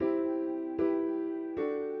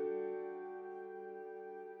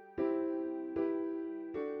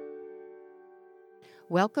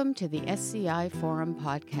Welcome to the SCI Forum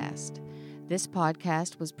podcast. This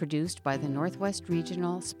podcast was produced by the Northwest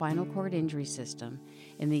Regional Spinal Cord Injury System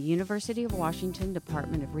in the University of Washington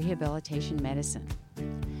Department of Rehabilitation Medicine.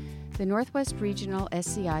 The Northwest Regional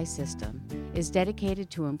SCI system is dedicated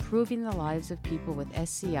to improving the lives of people with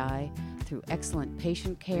SCI through excellent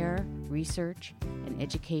patient care, research, and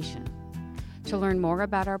education. To learn more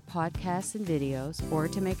about our podcasts and videos or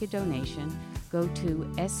to make a donation, go to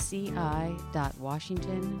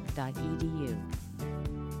sci.washington.edu.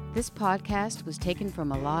 This podcast was taken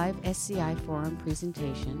from a live SCI Forum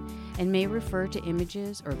presentation and may refer to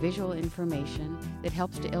images or visual information that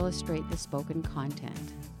helps to illustrate the spoken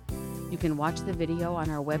content. You can watch the video on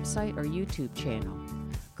our website or YouTube channel.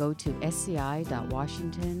 Go to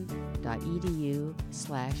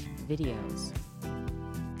sci.washington.edu/videos.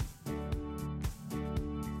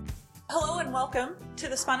 Hello and welcome to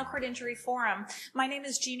the Spinal Cord Injury Forum. My name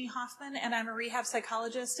is Jeannie Hoffman and I'm a rehab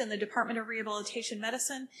psychologist in the Department of Rehabilitation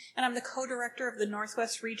Medicine, and I'm the co-director of the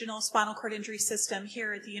Northwest Regional Spinal Cord Injury System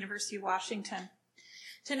here at the University of Washington.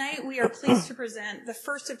 Tonight we are pleased to present the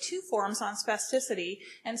first of two forums on spasticity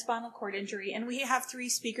and spinal cord injury, and we have three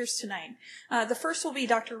speakers tonight. The first will be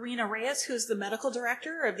Dr. Rena Reyes, who is the medical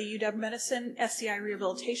director of the UW Medicine SCI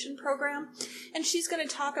Rehabilitation Program, and she's going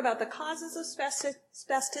to talk about the causes of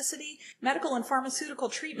spasticity, medical and pharmaceutical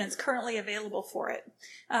treatments currently available for it.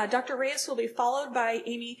 Dr. Reyes will be followed by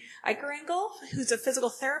Amy Eicherengel, who's a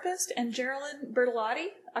physical therapist, and Geraldine Bertolotti,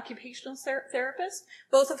 occupational therapist,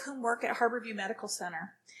 both of whom work at Harborview Medical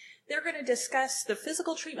Center. They're going to discuss the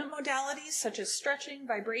physical treatment modalities such as stretching,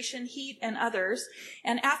 vibration, heat, and others.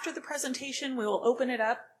 And after the presentation, we will open it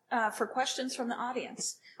up for questions from the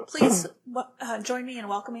audience. Please join me in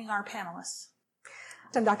welcoming our panelists.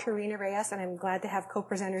 I'm Dr. Rena Reyes, and I'm glad to have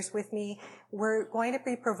co-presenters with me. We're going to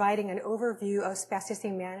be providing an overview of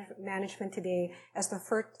spasticity management today as the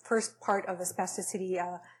first part of the spasticity,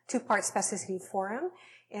 two-part spasticity forum.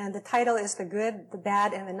 And the title is The Good, the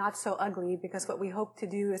Bad, and the Not So Ugly, because what we hope to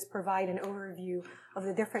do is provide an overview of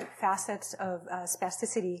the different facets of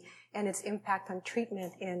spasticity and its impact on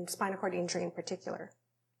treatment in spinal cord injury in particular.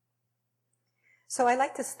 So I'd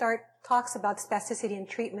like to start talks about spasticity and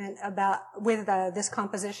treatment with this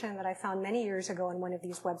composition that I found many years ago on one of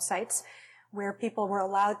these websites, where people were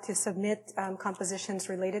allowed to submit compositions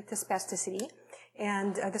related to spasticity.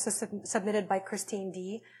 And this was submitted by Christine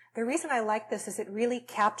D. The reason I like this is it really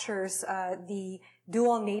captures the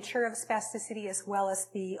dual nature of spasticity as well as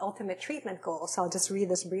the ultimate treatment goal. So I'll just read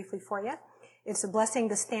this briefly for you. It's a blessing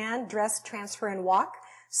to stand, dress, transfer, and walk,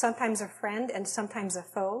 sometimes a friend and sometimes a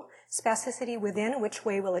foe. Spasticity within, which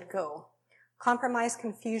way will it go? Compromise,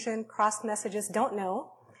 confusion, crossed messages, don't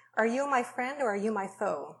know. Are you my friend or are you my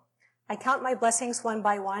foe? I count my blessings one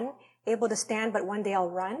by one, able to stand, but one day I'll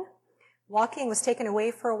run. Walking was taken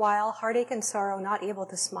away for a while, heartache and sorrow, not able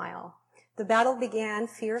to smile. The battle began,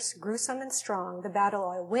 fierce, gruesome, and strong. The battle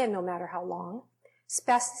I'll win no matter how long.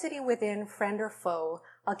 Spasticity within, friend or foe.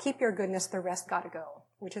 I'll keep your goodness, the rest gotta go,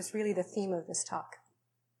 which is really the theme of this talk.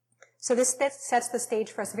 So this sets the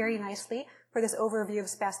stage for us very nicely for this overview of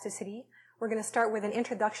spasticity. We're going to start with an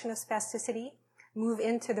introduction of spasticity, move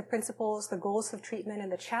into the principles, the goals of treatment,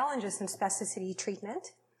 and the challenges in spasticity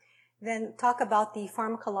treatment. Then talk about the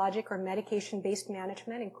pharmacologic or medication-based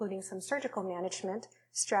management, including some surgical management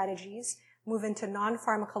strategies, move into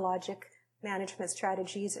non-pharmacologic management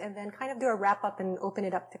strategies, and then kind of do a wrap-up and open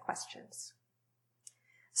it up to questions.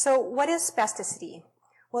 So what is spasticity?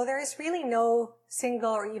 Well, there is really no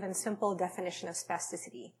single or even simple definition of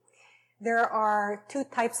spasticity. There are two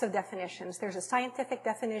types of definitions. There's a scientific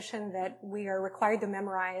definition that we are required to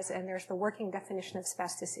memorize, and there's the working definition of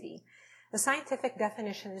spasticity. The scientific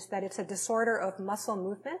definition is that it's a disorder of muscle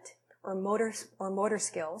movement or motor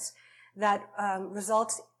skills that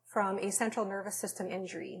results from a central nervous system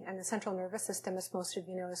injury. And the central nervous system, as most of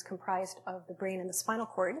you know, is comprised of the brain and the spinal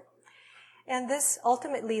cord. And this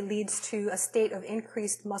ultimately leads to a state of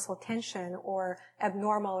increased muscle tension or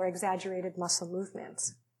abnormal or exaggerated muscle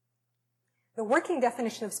movements. The working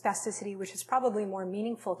definition of spasticity, which is probably more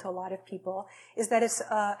meaningful to a lot of people, is that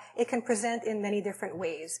it can present in many different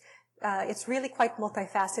ways. It's really quite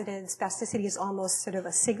multifaceted. Spasticity is almost sort of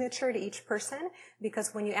a signature to each person,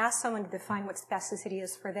 because when you ask someone to define what spasticity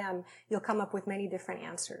is for them, you'll come up with many different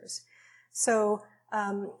answers. So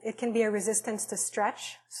it can be a resistance to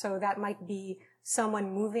stretch. So that might be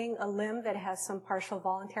someone moving a limb that has some partial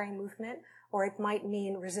voluntary movement, or it might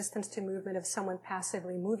mean resistance to movement of someone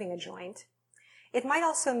passively moving a joint. It might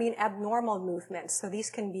also mean abnormal movements. So these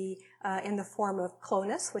can be in the form of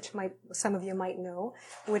clonus, which some of you might know,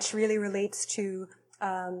 which really relates to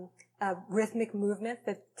rhythmic movement,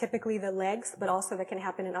 that typically the legs, but also that can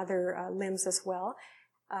happen in other limbs as well,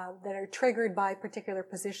 that are triggered by particular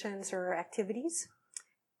positions or activities.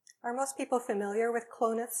 Are most people familiar with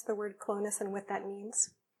clonus, the word clonus, and what that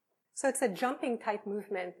means? So it's a jumping type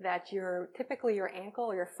movement that typically your ankle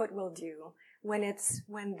or your foot will do when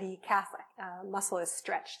the calf muscle is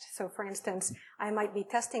stretched. So for instance, I might be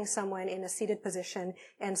testing someone in a seated position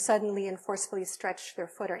and suddenly and forcefully stretch their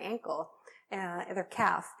foot or ankle, their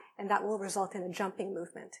calf, and that will result in a jumping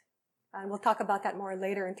movement. And we'll talk about that more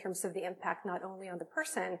later in terms of the impact not only on the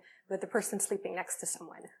person, but the person sleeping next to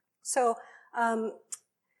someone. So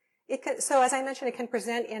as I mentioned, it can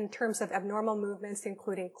present in terms of abnormal movements,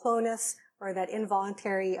 including clonus, or that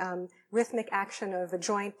involuntary rhythmic action of a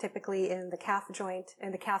joint, typically in the calf joint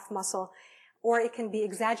and the calf muscle, or it can be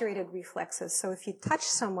exaggerated reflexes. So if you touch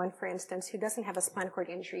someone, for instance, who doesn't have a spinal cord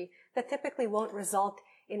injury, that typically won't result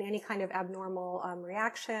in any kind of abnormal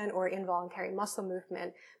reaction or involuntary muscle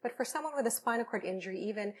movement. But for someone with a spinal cord injury,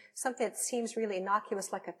 even something that seems really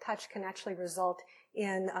innocuous like a touch can actually result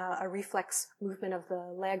in a reflex movement of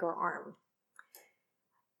the leg or arm.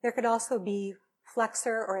 There could also be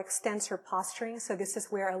flexor or extensor posturing. So this is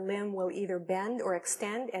where a limb will either bend or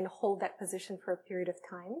extend and hold that position for a period of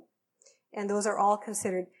time. And those are all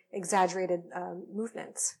considered exaggerated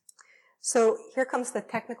movements. So here comes the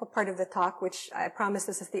technical part of the talk, which I promise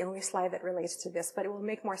this is the only slide that relates to this, but it will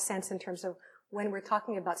make more sense in terms of when we're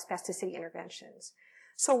talking about spasticity interventions.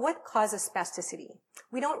 So what causes spasticity?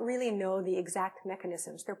 We don't really know the exact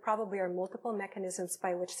mechanisms. There probably are multiple mechanisms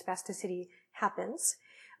by which spasticity happens,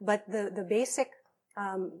 but the basic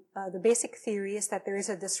theory is that there is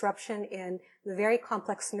a disruption in the very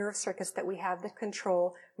complex nerve circuits that we have that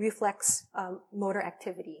control reflex motor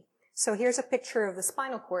activity. So here's a picture of the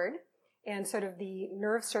spinal cord and sort of the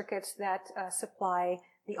nerve circuits that supply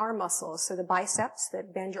the arm muscles. So the biceps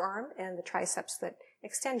that bend your arm and the triceps that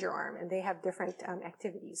extend your arm, and they have different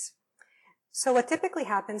activities. So what typically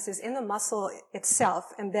happens is in the muscle itself,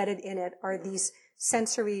 embedded in it, are these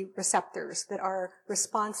sensory receptors that are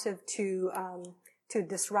responsive to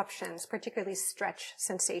disruptions, particularly stretch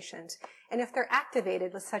sensations. And if they're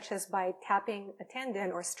activated, such as by tapping a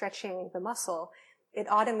tendon or stretching the muscle, it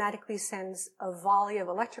automatically sends a volley of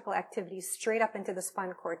electrical activity straight up into the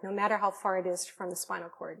spinal cord, no matter how far it is from the spinal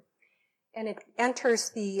cord. And it enters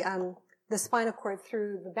the spinal cord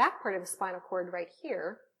through the back part of the spinal cord right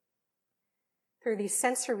here, through these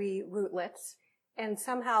sensory rootlets, and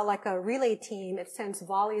somehow like a relay team, it sends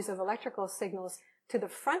volleys of electrical signals to the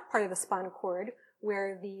front part of the spinal cord,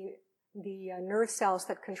 where the nerve cells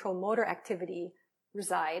that control motor activity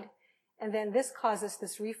reside. And then this causes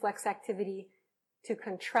this reflex activity to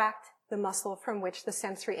contract the muscle from which the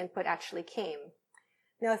sensory input actually came.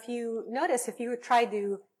 Now, if you notice, if you would try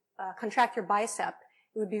to contract your bicep,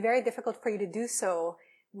 it would be very difficult for you to do so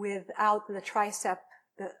without the tricep,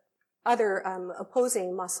 the other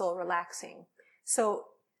opposing muscle relaxing. So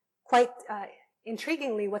quite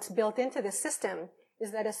intriguingly, what's built into this system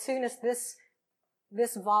is that as soon as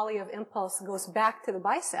this volley of impulse goes back to the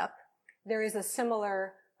bicep, there is a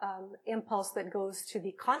similar impulse that goes to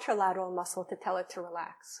the contralateral muscle to tell it to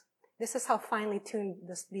relax. This is how finely tuned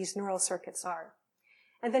these neural circuits are.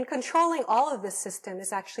 And then controlling all of this system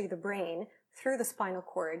is actually the brain through the spinal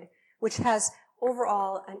cord, which has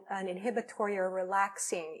overall an inhibitory or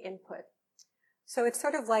relaxing input. So it's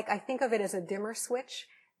sort of like, I think of it as a dimmer switch.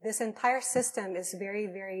 This entire system is very,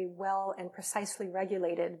 very well and precisely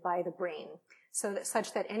regulated by the brain,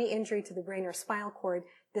 such that any injury to the brain or spinal cord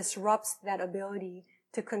disrupts that ability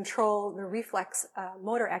to control the reflex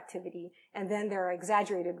motor activity, and then there are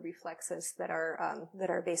exaggerated reflexes that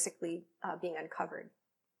are basically being uncovered.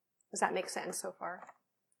 Does that make sense so far? Okay.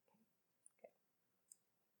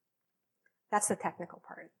 That's the technical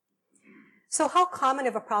part. So how common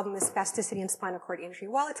of a problem is spasticity in spinal cord injury?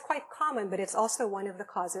 Well, it's quite common, but it's also one of the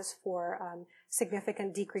causes for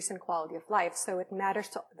significant decrease in quality of life. So it matters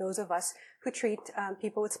to those of us who treat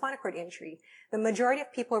people with spinal cord injury. The majority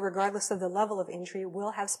of people, regardless of the level of injury,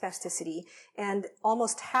 will have spasticity, and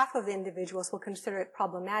almost half of the individuals will consider it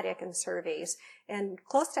problematic in surveys, and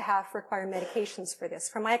close to half require medications for this.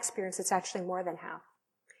 From my experience, it's actually more than half.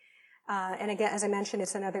 And again, as I mentioned,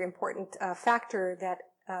 it's another important factor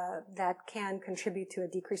that can contribute to a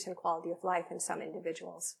decrease in quality of life in some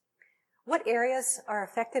individuals. What areas are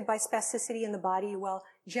affected by spasticity in the body? Well,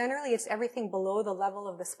 generally it's everything below the level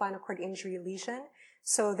of the spinal cord injury lesion.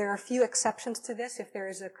 So there are a few exceptions to this. If there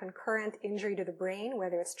is a concurrent injury to the brain,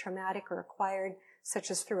 whether it's traumatic or acquired,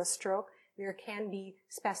 such as through a stroke, there can be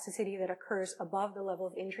spasticity that occurs above the level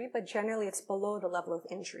of injury, but generally it's below the level of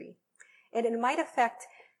injury. And it might affect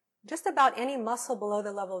just about any muscle below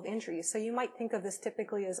the level of injury. So you might think of this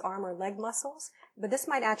typically as arm or leg muscles, but this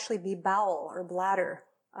might actually be bowel or bladder.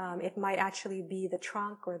 It might actually be the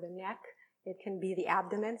trunk or the neck. It can be the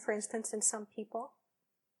abdomen, for instance, in some people.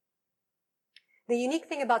 The unique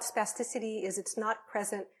thing about spasticity is it's not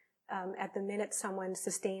present at the minute someone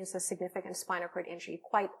sustains a significant spinal cord injury.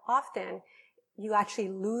 Quite often, you actually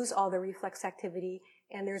lose all the reflex activity,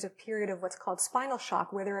 and there's a period of what's called spinal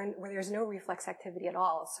shock where there's no reflex activity at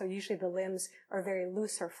all. So usually the limbs are very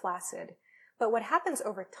loose or flaccid. But what happens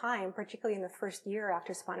over time, particularly in the first year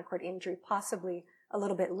after spinal cord injury, possibly a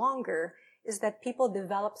little bit longer, is that people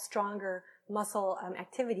develop stronger muscle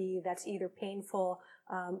activity that's either painful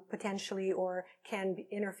potentially or can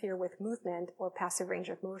interfere with movement or passive range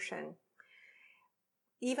of motion.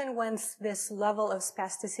 Even once this level of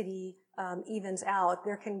spasticity evens out,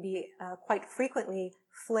 there can be quite frequently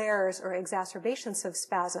flares or exacerbations of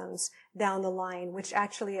spasms down the line, which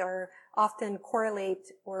actually are often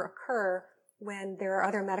correlate or occur when there are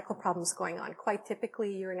other medical problems going on. Quite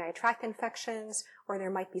typically urinary tract infections, or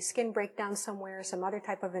there might be skin breakdown somewhere, some other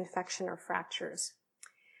type of infection or fractures.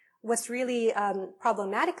 What's really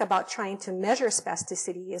problematic about trying to measure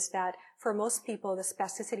spasticity is that for most people, the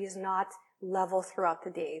spasticity is not level throughout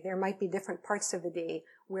the day. There might be different parts of the day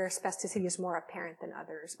where spasticity is more apparent than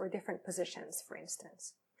others, or different positions, for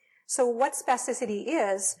instance. So what spasticity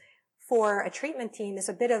is for a treatment team is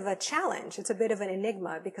a bit of a challenge. It's a bit of an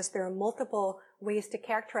enigma because there are multiple ways to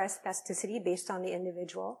characterize spasticity based on the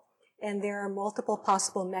individual. And there are multiple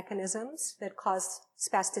possible mechanisms that cause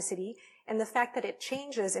spasticity, and the fact that it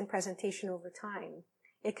changes in presentation over time.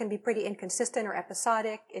 It can be pretty inconsistent or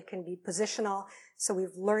episodic. It can be positional. So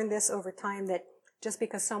we've learned this over time that just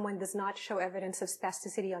because someone does not show evidence of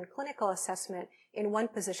spasticity on clinical assessment in one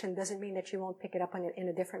position doesn't mean that you won't pick it up in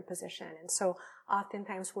a different position. And so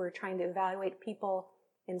oftentimes we're trying to evaluate people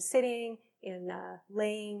in sitting, in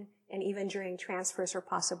laying, and even during transfers or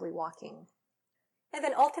possibly walking. And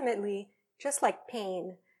then ultimately, just like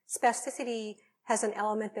pain, spasticity has an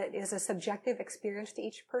element that is a subjective experience to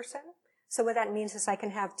each person. So what that means is I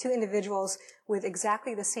can have two individuals with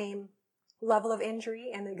exactly the same level of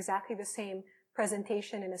injury and exactly the same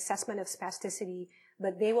presentation and assessment of spasticity,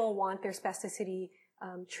 but they will want their spasticity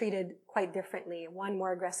treated quite differently, one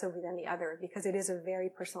more aggressively than the other, because it is a very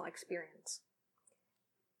personal experience.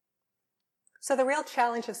 So the real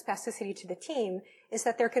challenge of spasticity to the team is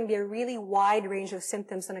that there can be a really wide range of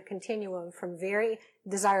symptoms on a continuum from very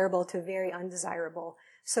desirable to very undesirable,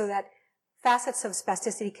 so that facets of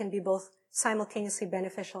spasticity can be both simultaneously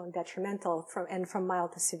beneficial and detrimental from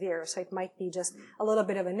mild to severe. So it might be just a little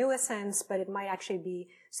bit of a nuisance, but it might actually be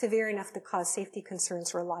severe enough to cause safety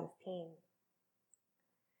concerns or a lot of pain.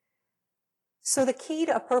 So the key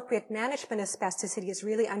to appropriate management of spasticity is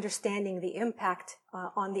really understanding the impact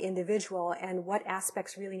on the individual and what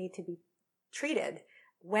aspects really need to be treated,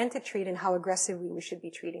 when to treat, and how aggressively we should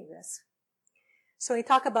be treating this. So when we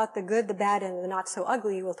talk about the good, the bad, and the not so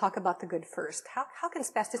ugly, we'll talk about the good first. How can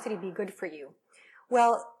spasticity be good for you?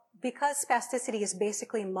 Well, because spasticity is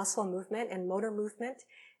basically muscle movement and motor movement,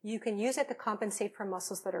 you can use it to compensate for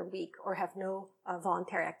muscles that are weak or have no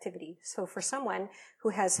voluntary activity. So for someone who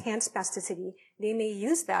has hand spasticity, they may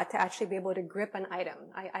use that to actually be able to grip an item.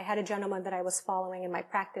 I had a gentleman that I was following in my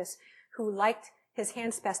practice who liked his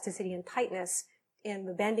hand spasticity and tightness in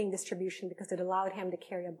the bending distribution because it allowed him to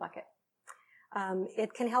carry a bucket.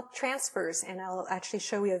 It can help transfers, and I'll actually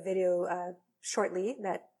show you a video shortly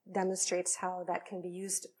that demonstrates how that can be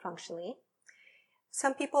used functionally.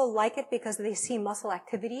 Some people like it because they see muscle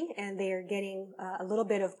activity and they are getting a little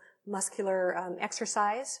bit of muscular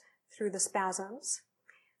exercise through the spasms.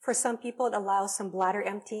 For some people, it allows some bladder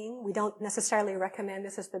emptying. We don't necessarily recommend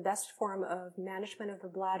this as the best form of management of the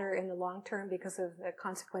bladder in the long term because of the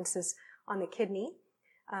consequences on the kidney.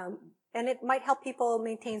 And it might help people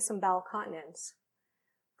maintain some bowel continence.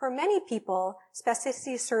 For many people,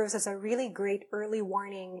 spasticity serves as a really great early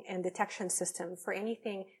warning and detection system for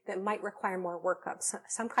anything that might require more workup,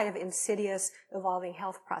 some kind of insidious evolving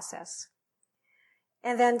health process.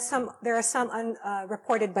 And then there are some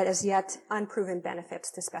unreported but as yet unproven benefits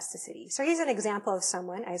to spasticity. So here's an example of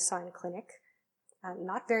someone I saw in clinic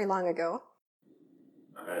not very long ago.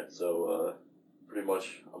 Alright, so pretty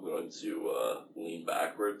much I'm going to lean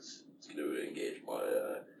backwards. It's going to engage my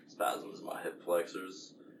spasms in my hip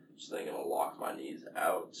flexors. Just then going to lock my knees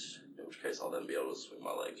out, in which case I'll then be able to swing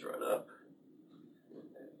my legs right up.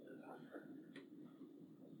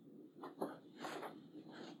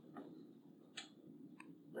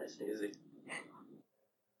 Nice and easy.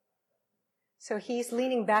 So he's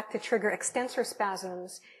leaning back to trigger extensor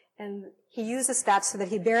spasms, And he uses that so that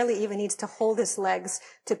he barely even needs to hold his legs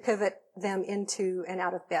to pivot them into and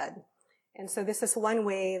out of bed. And so this is one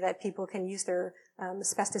way that people can use their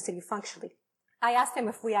spasticity functionally. I asked him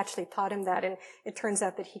if we actually taught him that, and it turns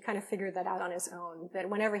out that he kind of figured that out on his own, that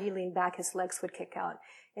whenever he leaned back, his legs would kick out.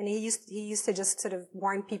 And he used to just sort of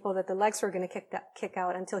warn people that the legs were going to kick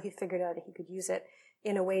out until he figured out that he could use it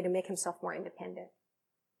in a way to make himself more independent.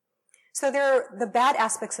 So there are the bad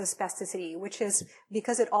aspects of spasticity, which is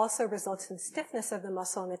because it also results in stiffness of the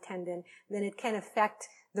muscle and the tendon, then it can affect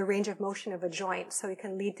the range of motion of a joint. So it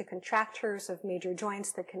can lead to contractures of major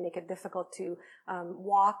joints that can make it difficult to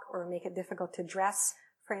walk or make it difficult to dress.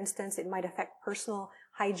 For instance, it might affect personal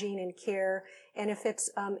hygiene and care. And if it's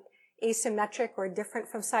asymmetric or different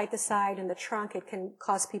from side to side in the trunk, it can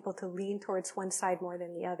cause people to lean towards one side more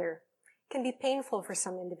than the other. It can be painful for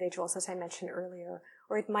some individuals, as I mentioned earlier,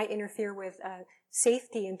 or it might interfere with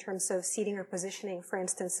safety in terms of seating or positioning. For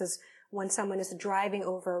instance, as when someone is driving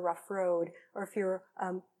over a rough road, or if you're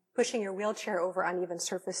pushing your wheelchair over uneven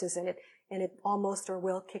surfaces, and it almost or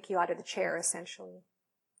will kick you out of the chair, essentially.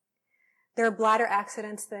 There are bladder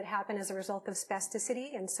accidents that happen as a result of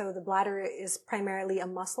spasticity, and so the bladder is primarily a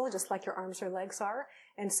muscle, just like your arms or legs are.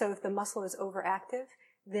 And so if the muscle is overactive,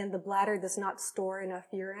 then the bladder does not store enough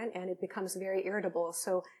urine, and it becomes very irritable,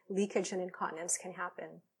 so leakage and incontinence can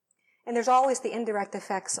happen. And there's always the indirect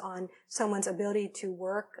effects on someone's ability to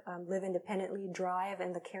work, live independently, drive,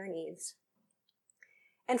 and the care needs.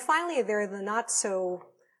 And finally, there are the not so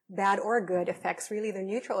bad or good effects, really the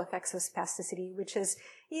neutral effects of spasticity, which is,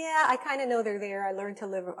 yeah, I kind of know they're there. I learned to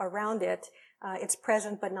live around it. It's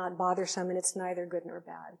present but not bothersome, and it's neither good nor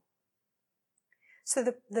bad. So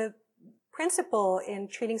the principle in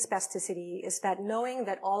treating spasticity is that knowing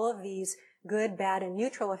that all of these good, bad, and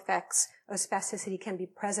neutral effects of spasticity can be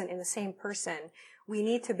present in the same person, we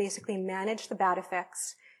need to basically manage the bad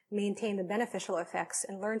effects, maintain the beneficial effects,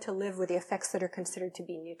 and learn to live with the effects that are considered to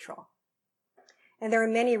be neutral. And there are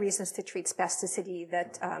many reasons to treat spasticity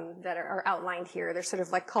that are outlined here. They're sort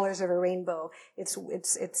of like colors of a rainbow. It's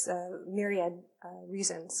myriad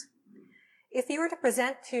reasons. If you were to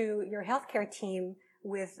present to your healthcare team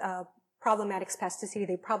with problematic spasticity,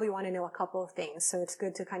 they probably want to know a couple of things. So it's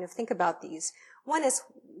good to kind of think about these. One is,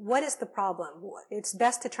 what is the problem? It's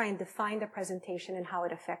best to try and define the presentation and how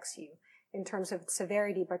it affects you in terms of its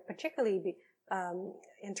severity, but particularly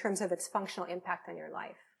in terms of its functional impact on your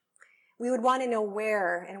life. We would want to know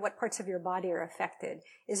where and what parts of your body are affected.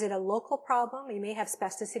 Is it a local problem? You may have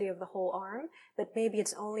spasticity of the whole arm, but maybe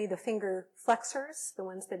it's only the finger flexors, the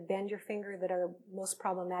ones that bend your finger, that are most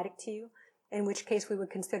problematic to you, in which case we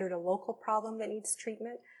would consider it a local problem that needs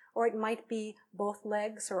treatment. Or it might be both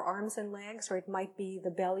legs or arms and legs, or it might be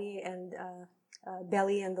the belly and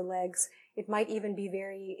the legs. It might even be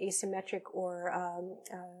very asymmetric or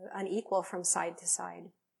unequal from side to side.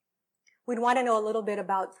 We'd want to know a little bit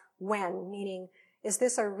about when, meaning, is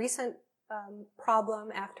this a recent problem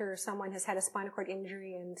after someone has had a spinal cord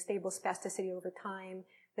injury and stable spasticity over time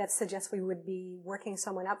that suggests we would be working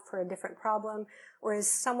someone up for a different problem? Or is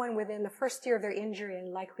someone within the first year of their injury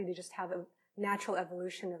and likely to just have a natural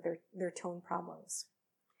evolution of their tone problems?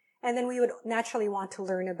 And then we would naturally want to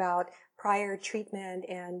learn about prior treatment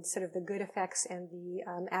and sort of the good effects and the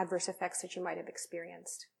adverse effects that you might have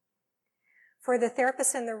experienced. For the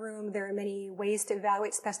therapists in the room, there are many ways to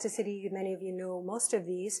evaluate spasticity. Many of you know most of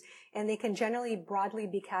these, and they can generally broadly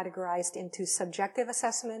be categorized into subjective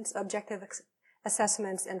assessments, objective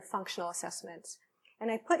assessments, and functional assessments.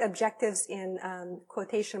 And I put objectives in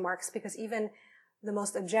quotation marks because even the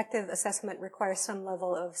most objective assessment requires some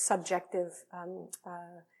level of subjective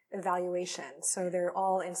evaluation. So they're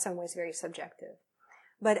all in some ways very subjective.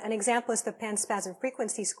 But an example is the PANSPASM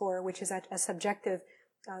frequency score, which is a subjective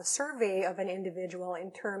survey of an individual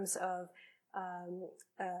in terms of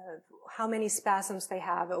how many spasms they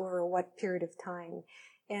have over what period of time.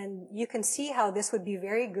 And you can see how this would be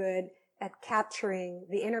very good at capturing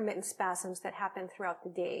the intermittent spasms that happen throughout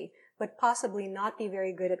the day, but possibly not be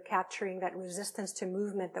very good at capturing that resistance to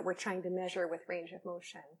movement that we're trying to measure with range of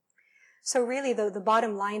motion. So really, the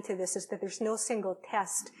bottom line to this is that there's no single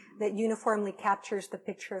test that uniformly captures the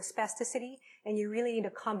picture of spasticity, and you really need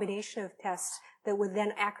a combination of tests that would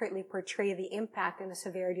then accurately portray the impact and the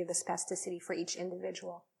severity of the spasticity for each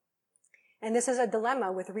individual. And this is a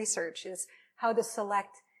dilemma with research, is how to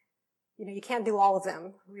select, you can't do all of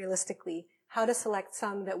them realistically, how to select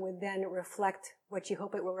some that would then reflect what you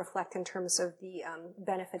hope it will reflect in terms of the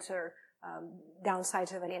benefits or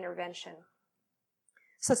downsides of an intervention.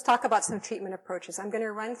 So let's talk about some treatment approaches. I'm going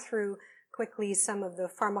to run through quickly some of the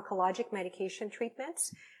pharmacologic medication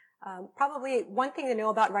treatments. Probably one thing to know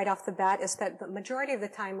about right off the bat is that the majority of the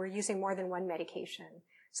time we're using more than one medication.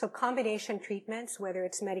 So combination treatments, whether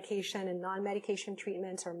it's medication and non-medication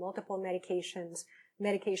treatments or multiple medications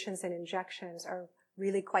and injections are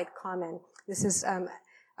really quite common. This is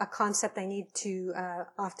a concept I need to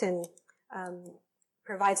often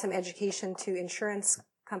provide some education to insurance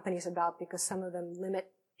companies about because some of them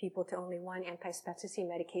limit people to only one antispasticity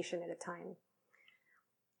medication at a time.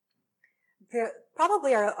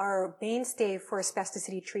 Probably our mainstay for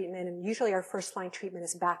spasticity treatment, and usually our first-line treatment,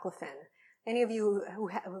 is baclofen. Any of you who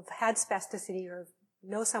have had spasticity or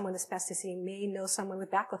know someone with spasticity may know someone with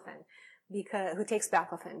baclofen who takes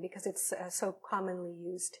baclofen because it's so commonly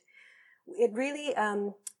used. It really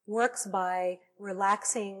works by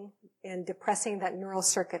relaxing and depressing that neural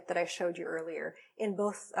circuit that I showed you earlier in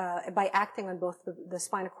both by acting on both the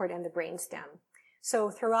spinal cord and the brainstem.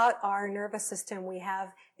 So throughout our nervous system, we have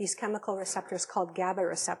these chemical receptors called GABA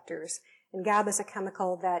receptors. And GABA is a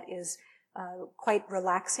chemical that is quite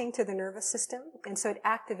relaxing to the nervous system, and so it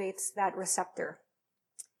activates that receptor.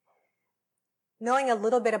 Knowing a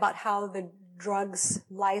little bit about how the drug's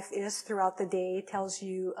life is throughout the day tells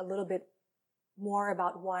you a little bit more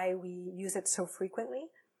about why we use it so frequently.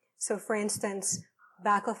 So for instance,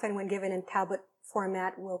 baclofen, when given in tablet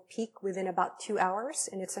format, will peak within about 2 hours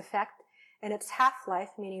in its effect. And its half-life,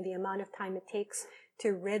 meaning the amount of time it takes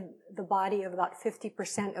to rid the body of about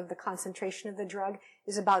 50% of the concentration of the drug,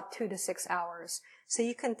 is about 2 to 6 hours. So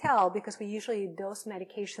you can tell, because we usually dose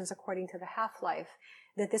medications according to the half-life,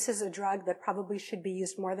 that this is a drug that probably should be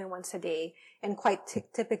used more than once a day, and quite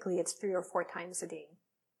typically it's 3 or 4 times a day.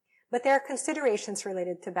 But there are considerations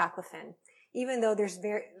related to baclofen. Even though there's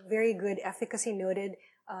very, very good efficacy noted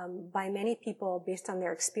by many people based on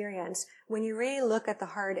their experience, when you really look at the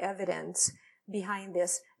hard evidence behind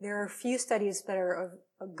this, there are few studies that are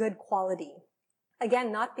of good quality. Again,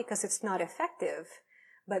 not because it's not effective,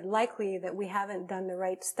 but likely that we haven't done the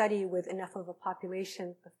right study with enough of a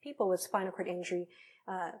population of people with spinal cord injury,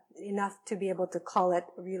 enough to be able to call it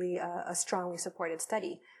really a strongly supported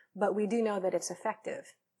study. But we do know that it's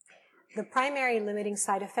effective. The primary limiting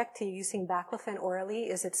side effect to using baclofen orally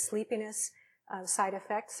is its sleepiness side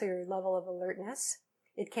effects, so your level of alertness.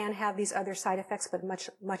 It can have these other side effects, but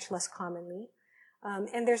much less commonly.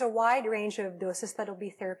 And there's a wide range of doses that will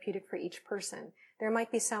be therapeutic for each person. There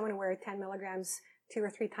might be someone where 10 milligrams 2 or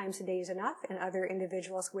 3 times a day is enough, and other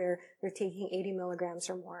individuals where they're taking 80 milligrams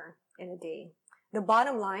or more in a day. The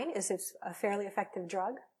bottom line is it's a fairly effective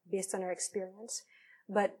drug based on our experience,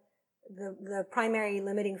 but the primary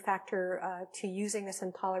limiting factor to using this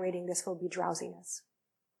and tolerating this will be drowsiness.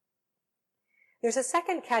 There's a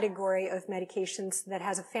second category of medications that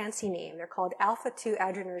has a fancy name. They're called alpha-2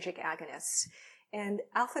 adrenergic agonists. And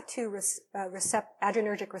alpha-2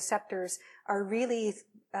 adrenergic receptors are really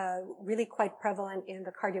quite prevalent in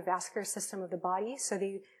the cardiovascular system of the body. So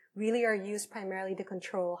they really are used primarily to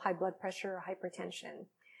control high blood pressure or hypertension.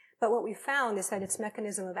 But what we found is that its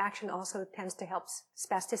mechanism of action also tends to help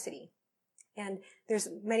spasticity. And there's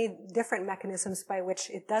many different mechanisms by which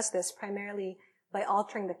it does this, primarily by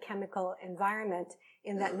altering the chemical environment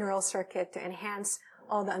in that neural circuit to enhance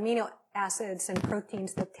all the amino acids and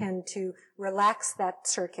proteins that tend to relax that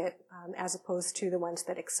circuit as opposed to the ones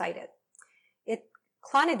that excite it.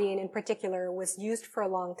 Clonidine in particular was used for a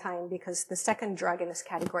long time because the second drug in this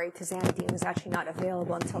category, tizanidine, was actually not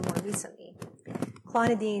available until more recently.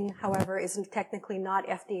 Clonidine, however, is technically not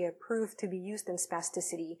FDA approved to be used in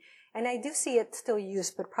spasticity, and I do see it still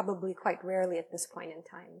used, but probably quite rarely at this point in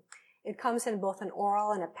time. It comes in both an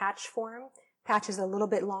oral and a patch form. Patch is a little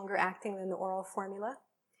bit longer acting than the oral formula.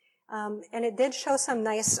 And it did show some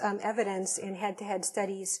nice evidence in head-to-head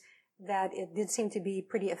studies that it did seem to be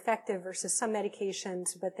pretty effective versus some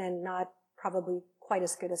medications, but then not probably quite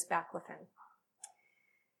as good as baclofen.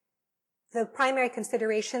 The primary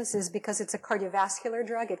considerations is because it's a cardiovascular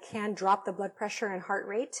drug, it can drop the blood pressure and heart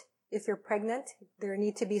rate. If you're pregnant, there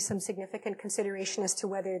need to be some significant consideration as to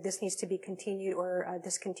whether this needs to be continued or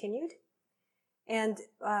discontinued. And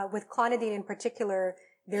with clonidine in particular,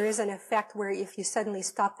 there is an effect where if you suddenly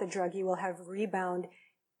stop the drug, you will have rebound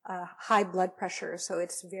high blood pressure. So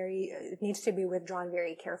it needs to be withdrawn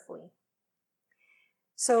very carefully.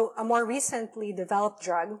 So a more recently developed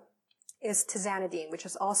drug is tizanidine, which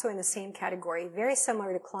is also in the same category, very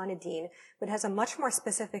similar to clonidine, but has a much more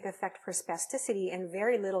specific effect for spasticity and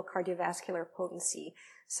very little cardiovascular potency.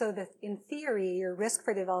 So that in theory, your risk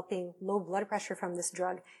for developing low blood pressure from this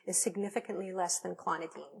drug is significantly less than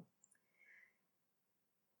clonidine.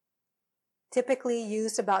 Typically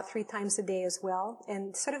used about 3 times a day as well,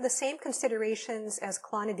 and sort of the same considerations as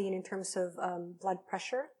clonidine in terms of blood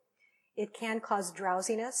pressure. It can cause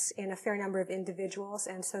drowsiness in a fair number of individuals,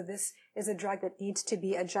 and so this is a drug that needs to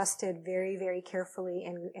be adjusted very, very carefully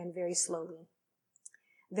and very slowly.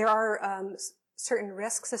 There are certain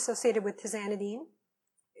risks associated with tizanidine.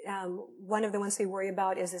 One of the ones we worry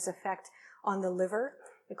about is its effect on the liver,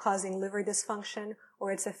 causing liver dysfunction,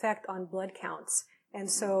 or its effect on blood counts. And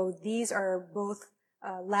so these are both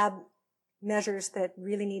lab measures that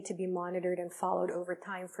really need to be monitored and followed over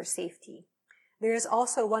time for safety. There is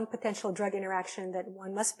also one potential drug interaction that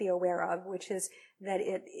one must be aware of, which is that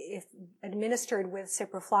if administered with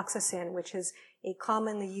ciprofloxacin, which is a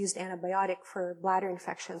commonly used antibiotic for bladder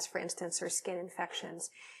infections, for instance, or skin infections,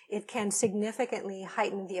 it can significantly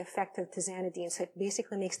heighten the effect of tizanidine. So it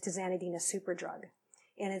basically makes tizanidine a super drug.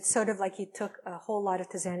 And it's sort of like you took a whole lot of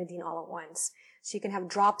tizanidine all at once. So you can have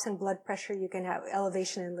drops in blood pressure, you can have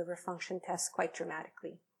elevation in liver function tests quite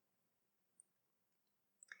dramatically.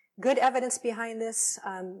 Good evidence behind this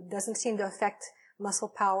doesn't seem to affect muscle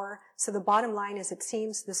power. So the bottom line is it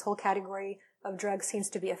seems this whole category of drugs seems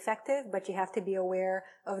to be effective, but you have to be aware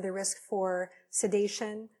of the risk for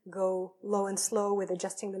sedation, go low and slow with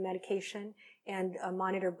adjusting the medication, and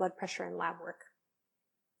monitor blood pressure and lab work.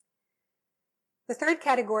 The third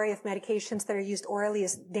category of medications that are used orally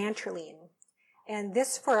is dantrolene. And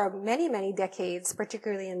this, for many, many decades,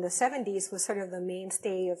 particularly in the 70s, was sort of the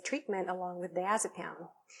mainstay of treatment along with diazepam.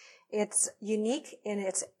 It's unique in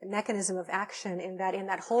its mechanism of action in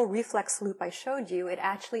that whole reflex loop I showed you, it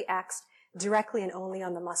actually acts directly and only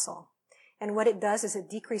on the muscle. And what it does is it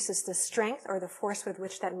decreases the strength or the force with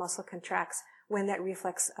which that muscle contracts when that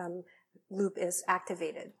reflex loop is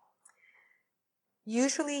activated.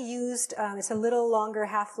 Usually used, it's a little longer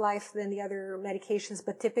half-life than the other medications,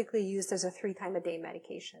 but typically used as a 3-time-a-day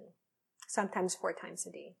medication, sometimes 4 times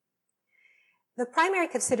a day. The primary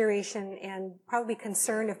consideration and probably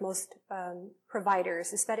concern of most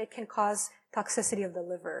providers is that it can cause toxicity of the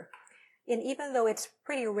liver. And even though it's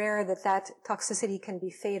pretty rare that that toxicity can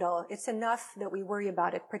be fatal, it's enough that we worry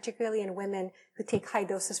about it, particularly in women who take high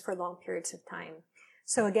doses for long periods of time.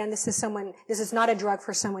 So again, this is not a drug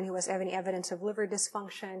for someone who has any evidence of liver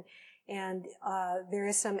dysfunction, and there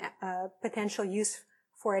is some potential use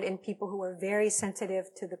for it in people who are very sensitive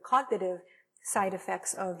to the cognitive side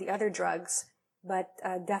effects of the other drugs, but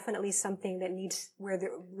definitely something that where the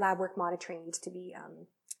lab work monitoring needs to be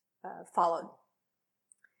followed.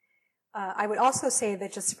 I would also say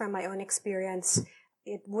that just from my own experience,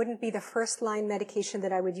 it wouldn't be the first line medication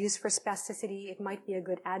that I would use for spasticity. It might be a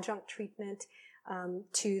good adjunct treatment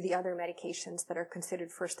to the other medications that are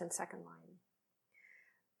considered first and second line.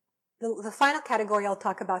 The final category I'll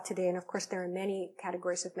talk about today, and of course there are many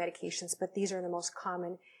categories of medications, but these are the most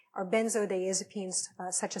common, are benzodiazepines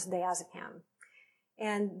such as diazepam.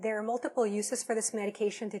 And there are multiple uses for this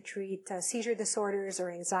medication to treat seizure disorders or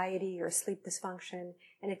anxiety or sleep dysfunction,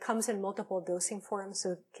 and it comes in multiple dosing forms,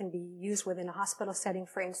 so it can be used within a hospital setting,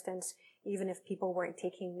 for instance, even if people weren't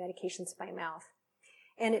taking medications by mouth.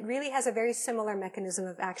 And it really has a very similar mechanism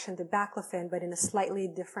of action to baclofen, but in a slightly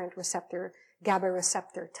different receptor, GABA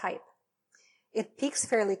receptor type. It peaks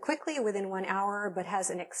fairly quickly within 1 hour, but has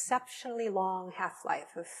an exceptionally long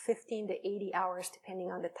half-life of 15 to 80 hours,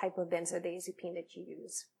 depending on the type of benzodiazepine that you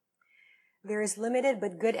use. There is limited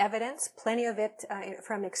but good evidence, plenty of it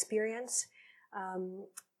from experience.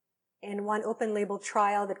 In one open-label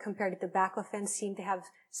trial that compared it to baclofen seemed to have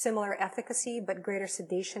similar efficacy, but greater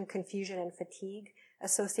sedation, confusion, and fatigue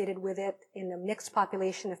associated with it in a mixed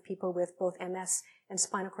population of people with both MS and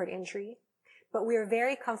spinal cord injury. But we are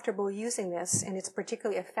very comfortable using this, and it's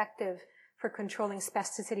particularly effective for controlling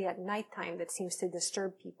spasticity at nighttime that seems to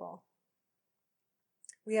disturb people.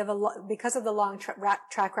 We have because of the long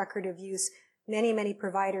track record of use, many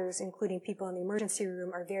providers, including people in the emergency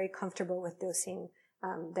room, are very comfortable with dosing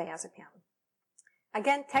diazepam.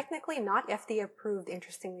 Again, technically not FDA approved,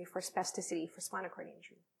 interestingly, for spasticity for spinal cord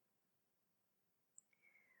injury.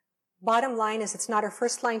 Bottom line is it's not our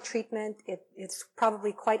first line treatment. It's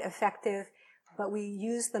probably quite effective, but we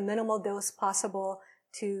use the minimal dose possible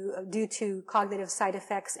due to cognitive side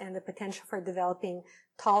effects and the potential for developing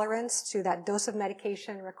tolerance to that dose of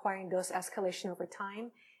medication, requiring dose escalation over time,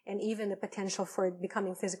 and even the potential for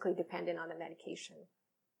becoming physically dependent on the medication.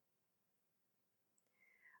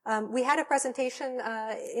 We had a presentation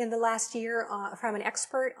in the last year from an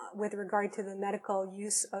expert with regard to the medical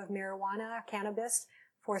use of marijuana, cannabis,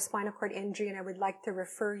 for spinal cord injury, and I would like to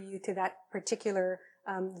refer you to that particular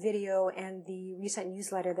video and the recent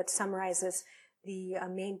newsletter that summarizes the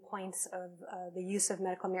main points of the use of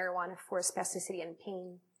medical marijuana for spasticity and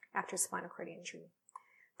pain after spinal cord injury.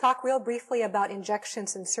 Talk real briefly about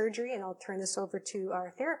injections and surgery, and I'll turn this over to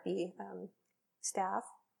our therapy staff.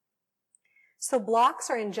 So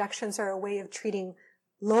blocks or injections are a way of treating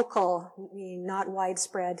local, meaning not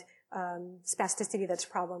widespread, spasticity that's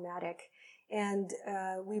problematic. And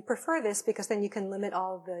we prefer this because then you can limit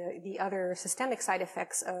all the other systemic side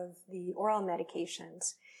effects of the oral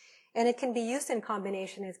medications. And it can be used in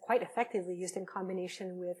combination, it's quite effectively used in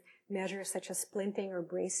combination with measures such as splinting or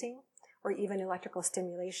bracing, or even electrical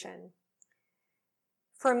stimulation.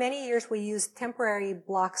 For many years, we used temporary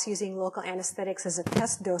blocks using local anesthetics as a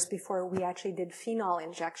test dose before we actually did phenol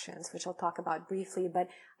injections, which I'll talk about briefly. But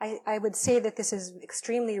I would say that this is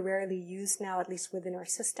extremely rarely used now, at least within our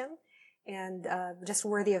system, and just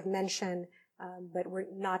worthy of mention, but we're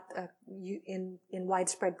not in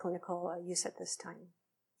widespread clinical use at this time.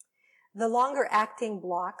 The longer acting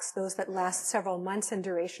blocks, those that last several months in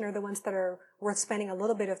duration, are the ones that are worth spending a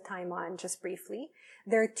little bit of time on just briefly.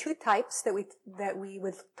 There are two types that we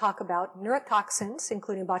would talk about: neurotoxins,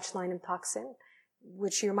 including botulinum toxin,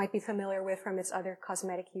 which you might be familiar with from its other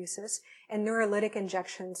cosmetic uses, and neurolytic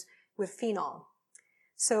injections with phenol.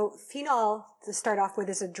 So phenol, to start off with,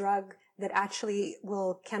 is a drug that actually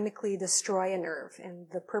will chemically destroy a nerve, and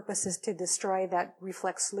the purpose is to destroy that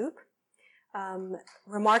reflex loop.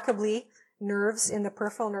 Remarkably, nerves in the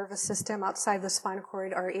peripheral nervous system outside the spinal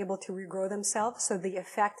cord are able to regrow themselves, so the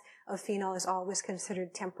effect of phenol is always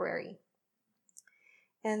considered temporary.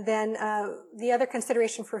 And then the other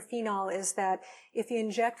consideration for phenol is that if you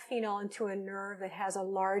inject phenol into a nerve that has a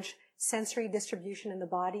large sensory distribution in the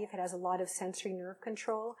body, if it has a lot of sensory nerve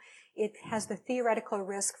control, it has the theoretical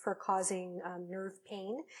risk for causing nerve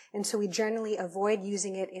pain. And so we generally avoid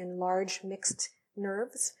using it in large mixed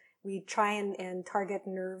nerves. We try and target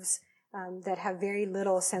nerves that have very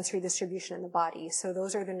little sensory distribution in the body. So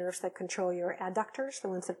those are the nerves that control your adductors, the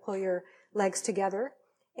ones that pull your legs together,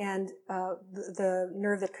 and the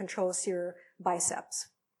nerve that controls your biceps.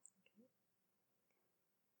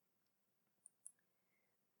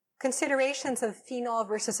 Considerations of phenol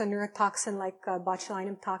versus a neurotoxin like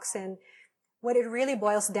botulinum toxin, what it really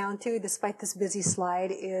boils down to, despite this busy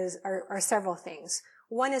slide, are several things.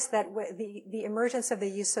 One is that the emergence of the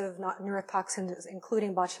use of neurotoxins,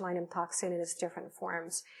 including botulinum toxin in its different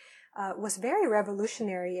forms, was very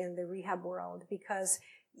revolutionary in the rehab world, because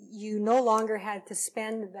you no longer had to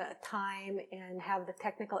spend the time and have the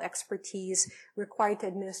technical expertise required to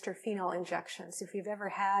administer phenol injections. If you've ever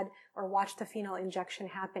had or watched a phenol injection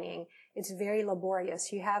happening, it's very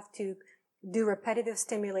laborious. You have to do repetitive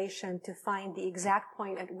stimulation to find the exact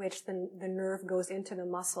point at which the nerve goes into the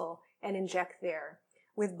muscle and inject there.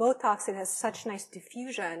 With Botox, it has such nice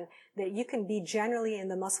diffusion that you can be generally in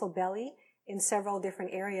the muscle belly in several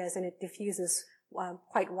different areas, and it diffuses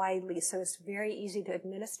quite widely, so it's very easy to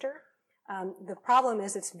administer. The problem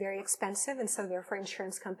is it's very expensive, and so therefore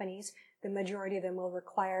insurance companies, the majority of them will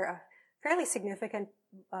require a fairly significant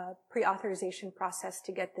pre-authorization process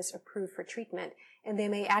to get this approved for treatment, and they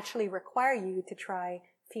may actually require you to try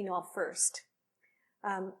phenol first.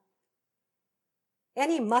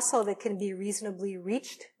 Any muscle that can be reasonably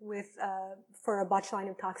reached for a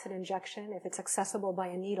botulinum toxin injection, if it's accessible by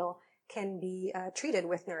a needle, can be treated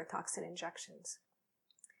with neurotoxin injections.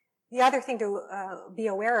 The other thing to be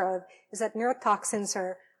aware of is that neurotoxins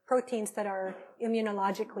are proteins that are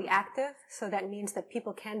immunologically active, so that means that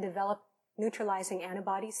people can develop neutralizing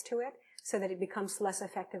antibodies to it so that it becomes less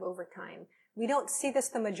effective over time. We don't see this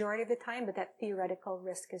the majority of the time, but that theoretical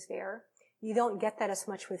risk is there. You don't get that as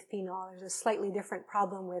much with phenol. There's a slightly different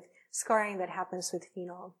problem with scarring that happens with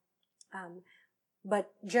phenol.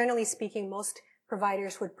 But generally speaking, most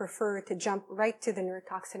providers would prefer to jump right to the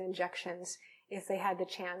neurotoxin injections if they had the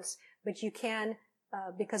chance. But you can,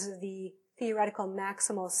 because of the theoretical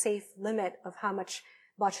maximal safe limit of how much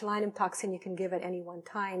botulinum toxin you can give at any one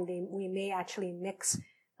time, we may actually mix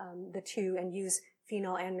the two and use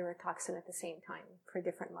phenol and neurotoxin at the same time for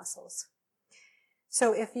different muscles.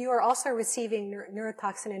 So if you are also receiving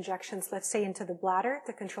neurotoxin injections, let's say into the bladder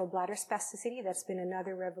to control bladder spasticity, that's been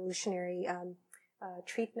another revolutionary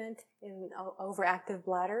treatment in overactive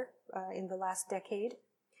bladder in the last decade.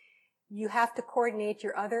 You have to coordinate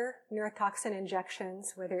your other neurotoxin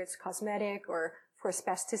injections, whether it's cosmetic or for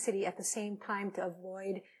spasticity, at the same time to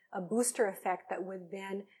avoid a booster effect that would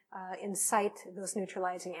then incite those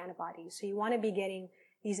neutralizing antibodies. So you want to be getting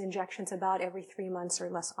these injections about every 3 months or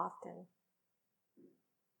less often.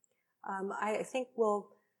 I think we'll,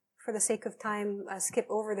 for the sake of time, skip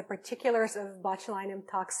over the particulars of botulinum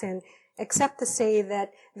toxin, except to say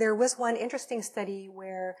that there was one interesting study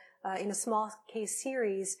where, in a small case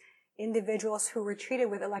series, individuals who were treated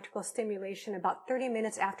with electrical stimulation about 30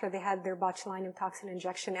 minutes after they had their botulinum toxin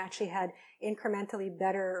injection actually had incrementally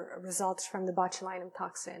better results from the botulinum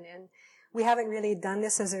toxin. And We haven't really done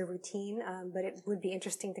this as a routine, but it would be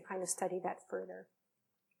interesting to kind of study that further.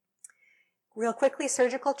 Real quickly,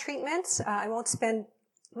 surgical treatments. I won't spend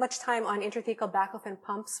much time on intrathecal baclofen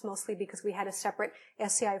pumps, mostly because we had a separate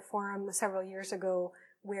SCI forum several years ago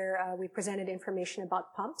where we presented information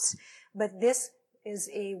about pumps. But this is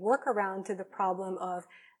a workaround to the problem of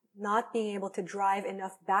not being able to drive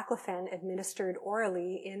enough baclofen administered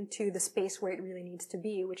orally into the space where it really needs to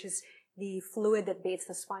be, which is the fluid that bathes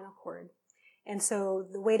the spinal cord. And so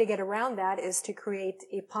the way to get around that is to create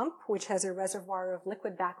a pump which has a reservoir of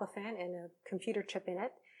liquid baclofen and a computer chip in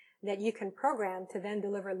it that you can program to then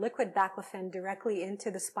deliver liquid baclofen directly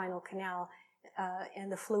into the spinal canal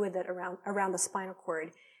and the fluid that around the spinal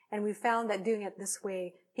cord. And we found that doing it this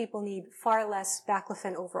way, people need far less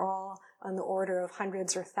baclofen overall, on the order of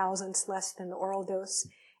hundreds or thousands less than the oral dose,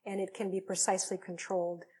 and it can be precisely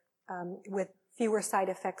controlled with fewer side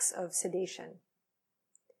effects of sedation.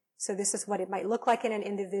 So this is what it might look like in an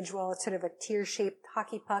individual. It's sort of a tear-shaped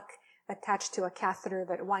hockey puck attached to a catheter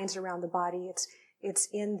that winds around the body. It's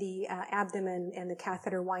in the abdomen, and the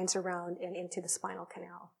catheter winds around and into the spinal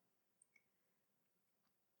canal.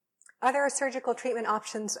 Other surgical treatment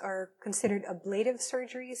options are considered ablative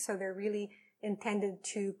surgeries, so they're really intended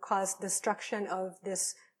to cause destruction of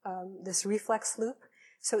this reflex loop.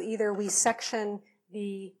 So either we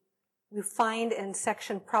find and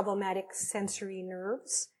section problematic sensory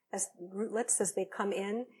nerves as rootlets as they come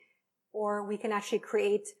in, or we can actually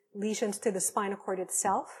create lesions to the spinal cord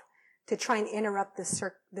itself to try and interrupt this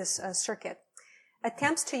circuit.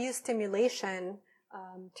 Attempts to use stimulation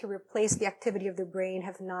to replace the activity of the brain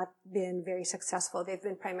have not been very successful. They've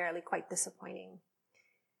been primarily quite disappointing.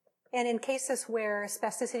 And in cases where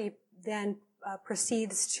spasticity then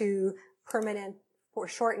proceeds to permanent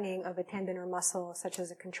foreshortening of a tendon or muscle, such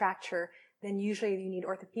as a contracture, then usually you need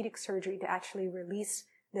orthopedic surgery to actually release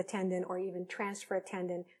the tendon or even transfer a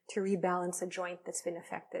tendon to rebalance a joint that's been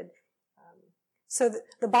affected. So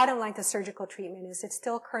the bottom line to surgical treatment is it's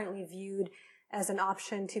still currently viewed as an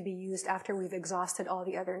option to be used after we've exhausted all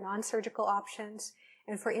the other non-surgical options.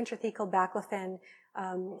 And for intrathecal baclofen,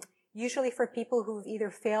 usually for people who've either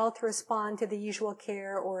failed to respond to the usual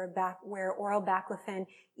care or where oral baclofen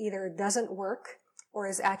either doesn't work or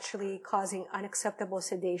is actually causing unacceptable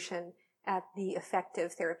sedation at the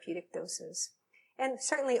effective therapeutic doses. And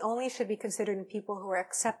certainly only should be considered in people who are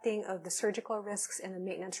accepting of the surgical risks and the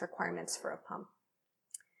maintenance requirements for a pump.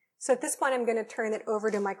 So at this point, I'm going to turn it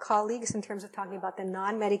over to my colleagues in terms of talking about the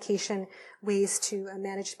non-medication ways to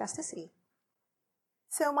manage spasticity.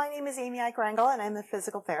 So my name is Amy Ike-Rangel, and I'm a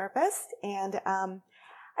physical therapist. And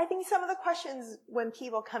I think some of the questions when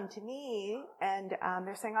people come to me and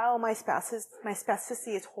they're saying, oh, my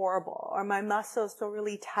spasticity is horrible, or my muscles feel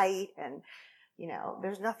really tight, and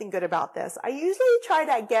there's nothing good about this. I usually try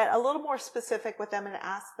to get a little more specific with them and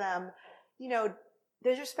ask them,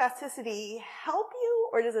 does your spasticity help you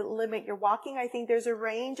or does it limit your walking? I think there's a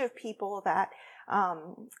range of people that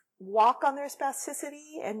walk on their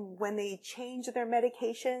spasticity, and when they change their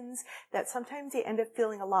medications, that sometimes they end up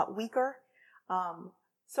feeling a lot weaker.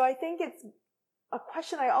 So I think it's a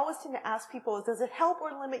question I always tend to ask people is, does it help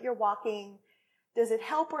or limit your walking? Does it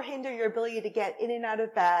help or hinder your ability to get in and out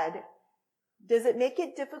of bed? Does it make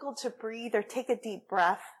it difficult to breathe or take a deep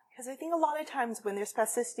breath? Because I think a lot of times when their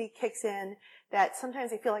spasticity kicks in, that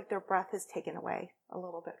sometimes they feel like their breath is taken away a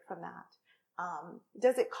little bit from that.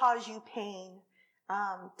 Does it cause you pain?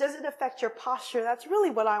 Does it affect your posture? That's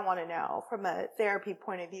really what I want to know from a therapy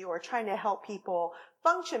point of view, or trying to help people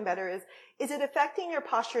function better. Is it affecting your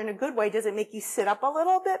posture in a good way? Does it make you sit up a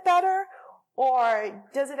little bit better? Or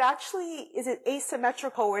is it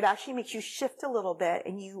asymmetrical where it actually makes you shift a little bit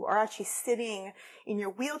and you are actually sitting in your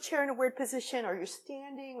wheelchair in a weird position, or you're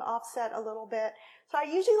standing offset a little bit? So I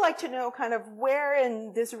usually like to know kind of where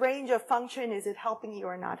in this range of function is it helping you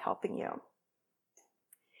or not helping you.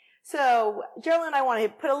 So Geraldine and I want to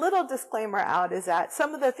put a little disclaimer out, is that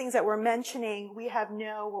some of the things that we're mentioning, we have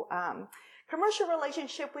no commercial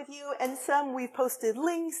relationship with you, and some we've posted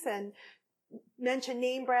links and mention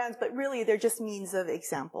name brands, but really they're just means of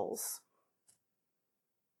examples.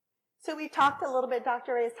 So we talked a little bit,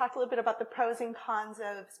 Dr. Ray has talked a little bit about the pros and cons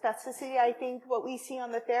of spasticity. I think what we see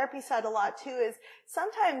on the therapy side a lot too is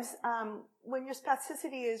sometimes when your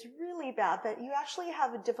spasticity is really bad, that you actually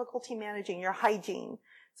have a difficulty managing your hygiene.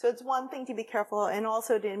 So it's one thing to be careful, and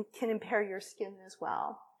also can impair your skin as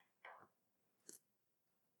well.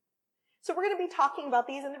 So we're going to be talking about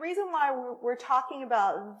these, and the reason why we're talking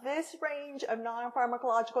about this range of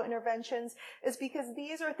non-pharmacological interventions is because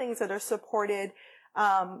these are things that are supported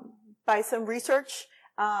by some research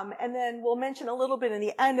And then we'll mention a little bit in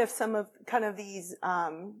the end of some of kind of these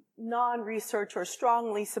non-research or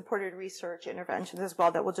strongly supported research interventions as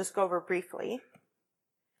well that we'll just go over briefly.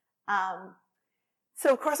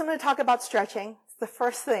 So of course I'm going to talk about stretching. It's the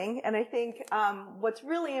first thing. And I think what's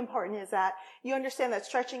really important is that you understand that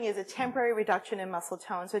stretching is a temporary reduction in muscle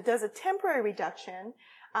tone. So it does a temporary reduction,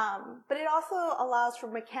 but it also allows for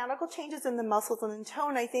mechanical changes in the muscles and in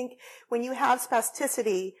tone. I think when you have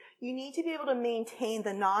spasticity, you need to be able to maintain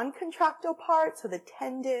the non-contractile part, so the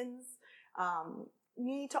tendons. You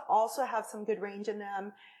need to also have some good range in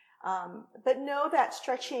them. But know that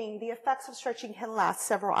stretching, the effects of stretching can last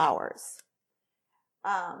several hours.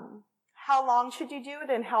 How long should you do it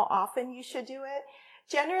and how often you should do it?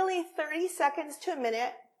 Generally 30 seconds to a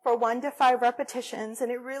minute for 1 to 5 repetitions,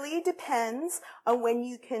 and it really depends on when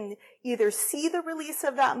you can either see the release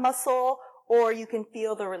of that muscle or you can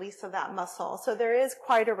feel the release of that muscle. So there is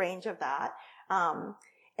quite a range of that. And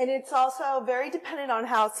it's also very dependent on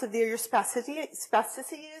how severe your spasticity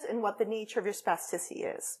is and what the nature of your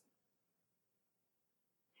spasticity is.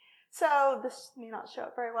 So this may not show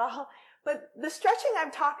it very well, but the stretching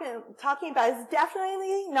I'm talking about is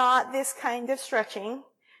definitely not this kind of stretching.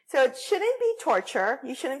 So it shouldn't be torture.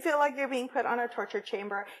 You shouldn't feel like you're being put on a torture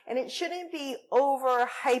chamber, and it shouldn't be over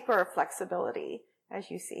hyper flexibility,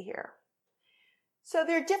 as you see here. So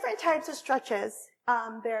there are different types of stretches.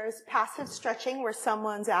 There's passive stretching where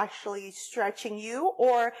someone's actually stretching you,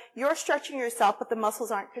 or you're stretching yourself, but the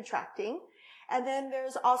muscles aren't contracting. And then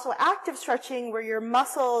there's also active stretching where your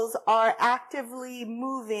muscles are actively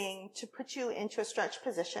moving to put you into a stretch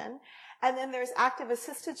position. And then there's active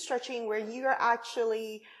assisted stretching where you're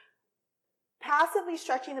actually passively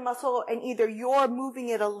stretching the muscle and either you're moving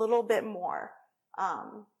it a little bit more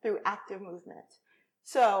through active movement.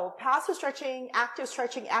 So passive stretching,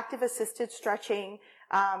 active assisted stretching.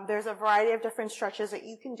 There's a variety of different stretches that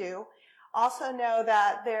you can do. Also know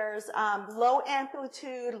that there's low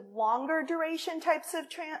amplitude, longer duration types of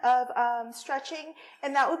stretching,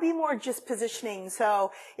 and that would be more just positioning.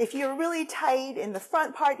 So if you're really tight in the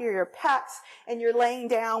front part of your pecs and you're laying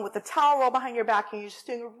down with the towel roll behind your back and you're just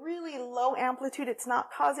doing a really low amplitude, it's not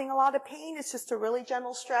causing a lot of pain, it's just a really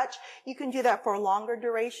gentle stretch, you can do that for a longer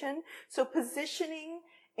duration. So positioning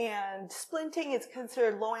and splinting is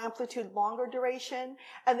considered low amplitude, longer duration.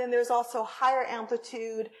 And then there's also higher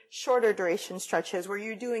amplitude, shorter duration stretches where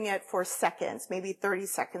you're doing it for seconds, maybe 30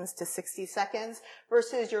 seconds to 60 seconds,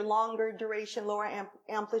 versus your longer duration, lower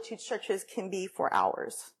amplitude stretches can be for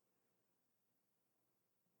hours.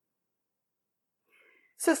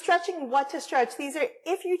 So stretching, what to stretch? These are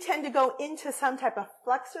if you tend to go into some type of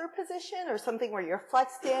flexor position or something where you're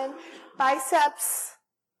flexed in. Biceps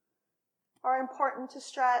are important to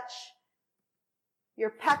stretch. Your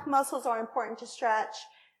pec muscles are important to stretch.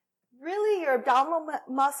 Really, your abdominal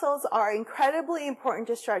muscles are incredibly important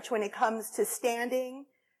to stretch when it comes to standing,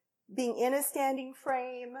 being in a standing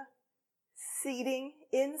frame, sitting,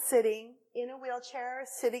 in a wheelchair,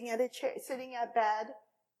 sitting at bed.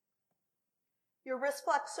 Your wrist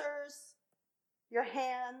flexors, your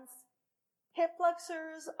hands, hip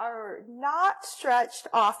flexors are not stretched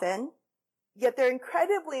often. Yet they're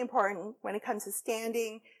incredibly important when it comes to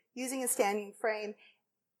standing, using a standing frame,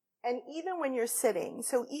 and even when you're sitting.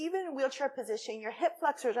 So even in wheelchair position, your hip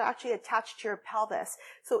flexors are actually attached to your pelvis.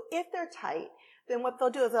 So if they're tight, then what they'll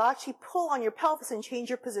do is they'll actually pull on your pelvis and change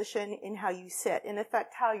your position in how you sit and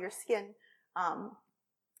affect how your skin,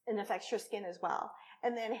 and affects your skin as well.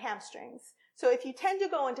 And then hamstrings. So if you tend to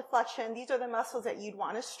go into flexion, these are the muscles that you'd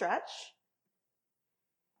want to stretch.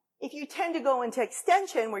 If you tend to go into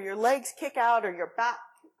extension, where your legs kick out or your back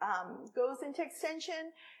goes into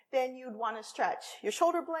extension, then you'd want to stretch your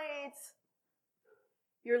shoulder blades,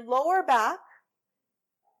 your lower back,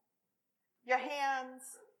 your hands,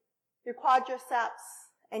 your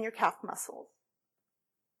quadriceps, and your calf muscles.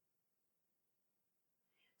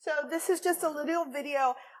 So this is just a little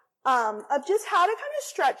video of just how to kind of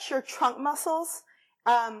stretch your trunk muscles.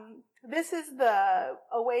 This is a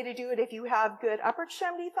way to do it if you have good upper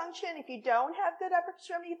extremity function. If you don't have good upper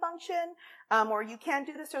extremity function, or you can't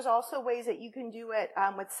do this, there's also ways that you can do it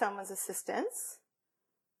with someone's assistance.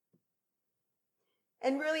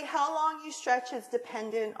 And really how long you stretch is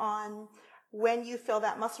dependent on when you feel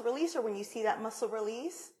that muscle release or when you see that muscle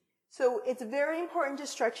release. So it's very important to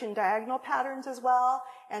stretch in diagonal patterns as well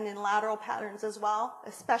and in lateral patterns as well,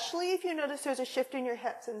 especially if you notice there's a shift in your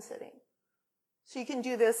hips in sitting. So you can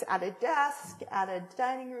do this at a desk, at a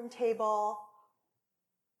dining room table,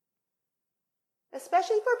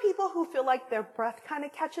 especially for people who feel like their breath kind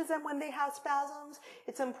of catches them when they have spasms.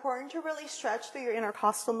 It's important to really stretch through your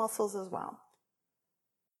intercostal muscles as well.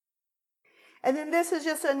 And then this is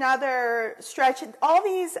just another stretch. All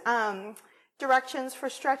these directions for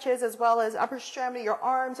stretches, as well as upper extremity, your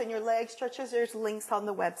arms and your leg stretches, there's links on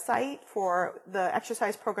the website for the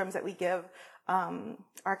exercise programs that we give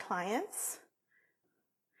our clients.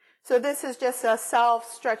 So this is just a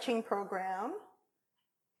self-stretching program.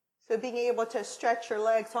 So being able to stretch your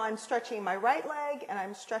legs. So I'm stretching my right leg and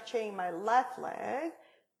I'm stretching my left leg.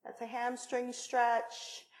 That's a hamstring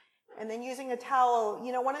stretch. And then using a towel.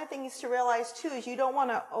 You know, one of the things to realize too is you don't want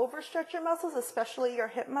to overstretch your muscles, especially your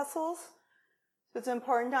hip muscles. So it's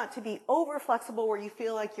important not to be over flexible where you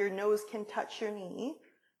feel like your nose can touch your knee,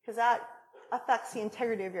 because that affects the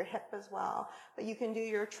integrity of your hip as well. But you can do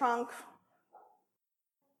your trunk.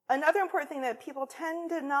 Another important thing that people tend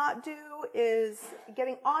to not do is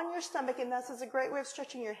getting on your stomach, and this is a great way of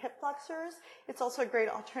stretching your hip flexors. It's also a great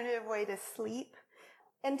alternative way to sleep.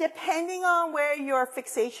 And depending on where your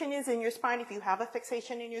fixation is in your spine, if you have a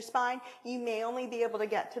fixation in your spine, you may only be able to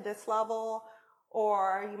get to this level,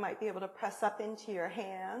 or you might be able to press up into your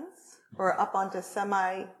hands, or up onto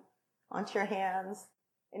your hands.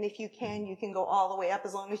 And if you can go all the way up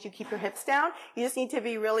as long as you keep your hips down. You just need to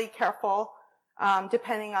be really careful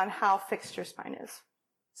depending on how fixed your spine is.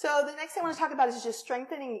 So the next thing I want to talk about is just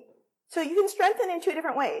strengthening. So you can strengthen in two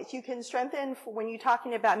different ways. You can strengthen when you're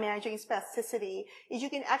talking about managing spasticity, is you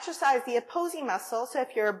can exercise the opposing muscle. So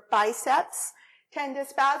if your biceps tend to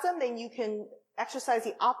spasm, then you can exercise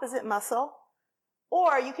the opposite muscle.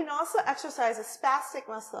 Or you can also exercise a spastic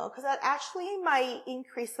muscle, because that actually might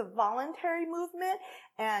increase the voluntary movement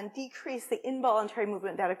and decrease the involuntary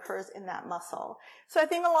movement that occurs in that muscle. So I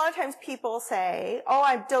think a lot of times people say, oh,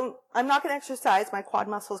 I'm not going to exercise my quad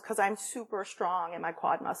muscles because I'm super strong in my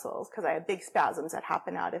quad muscles because I have big spasms that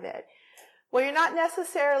happen out of it. Well, you're not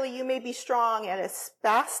necessarily, you may be strong at a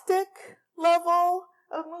spastic level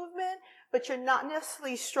of movement, but you're not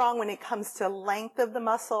necessarily strong when it comes to length of the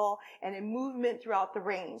muscle and in movement throughout the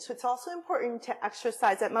range. So it's also important to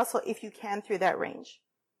exercise that muscle if you can through that range.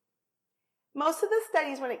 Most of the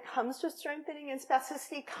studies when it comes to strengthening and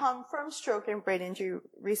spasticity come from stroke and brain injury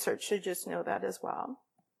research, so just know that as well.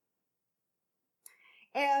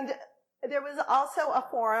 And there was also a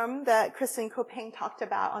forum that Kristen Copang talked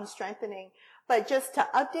about on strengthening. But just to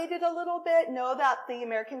update it a little bit, know that the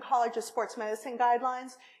American College of Sports Medicine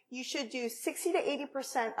guidelines, you should do 60 to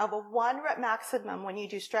 80% of a 1 rep maximum when you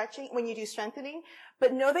do strengthening,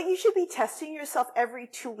 but know that you should be testing yourself every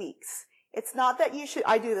 2 weeks. It's not that you should,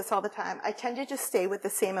 I do this all the time. I tend to just stay with the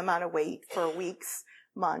same amount of weight for weeks,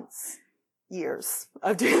 months, years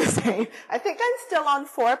of doing the same. I think I'm still on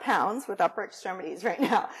 4 pounds with upper extremities right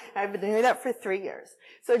now. I've been doing that for 3 years.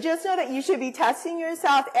 So just know that you should be testing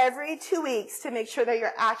yourself every 2 weeks to make sure that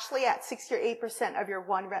you're actually at 60 or 8% of your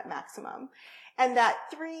 1 rep maximum. And that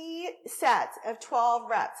 3 sets of 12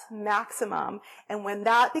 reps maximum. And when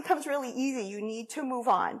that becomes really easy, you need to move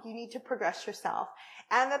on. You need to progress yourself.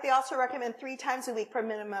 And that they also recommend 3 times a week for a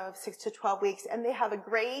minimum of 6 to 12 weeks. And they have a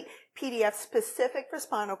great PDF specific for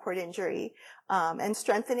spinal cord injury and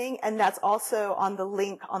strengthening. And that's also on the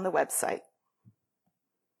link on the website.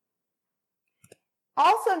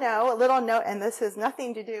 Also know, a little note, and this has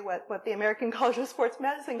nothing to do with what the American College of Sports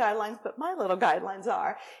Medicine guidelines, but my little guidelines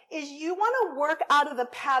are, is you want to work out of the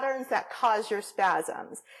patterns that cause your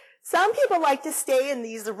spasms. Some people like to stay in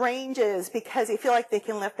these ranges because they feel like they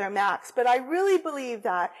can lift their max, but I really believe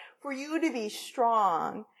that for you to be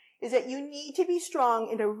strong is that you need to be strong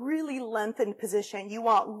in a really lengthened position. You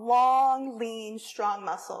want long, lean, strong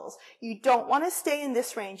muscles. You don't want to stay in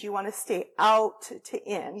this range. You want to stay out to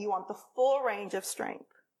in. You want the full range of strength.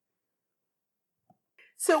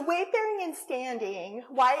 So weight bearing and standing,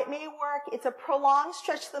 why it may work, it's a prolonged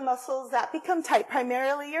stretch of the muscles that become tight,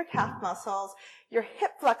 primarily your calf muscles, your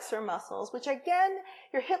hip flexor muscles, which again,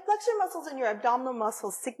 your hip flexor muscles and your abdominal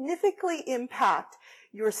muscles significantly impact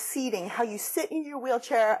your seating. How you sit in your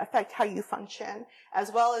wheelchair affect how you function,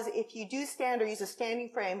 as well as if you do stand or use a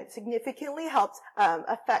standing frame, it significantly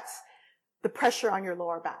affects the pressure on your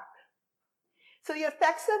lower back. So the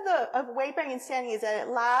effects of weight bearing and standing is that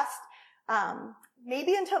it lasts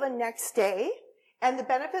maybe until the next day, and the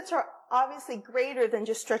benefits are obviously greater than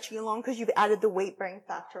just stretching alone because you've added the weight bearing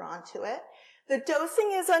factor onto it. The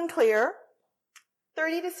dosing is unclear.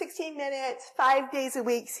 30 to 16 minutes, 5 days a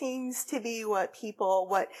week seems to be what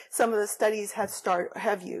some of the studies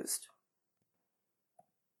have used.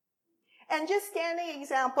 And just standing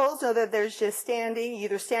examples, know that there's just standing,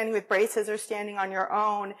 either standing with braces or standing on your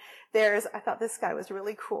own. I thought this guy was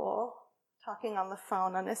really cool. talking on the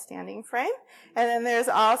phone on a standing frame. And then there's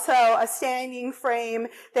also a standing frame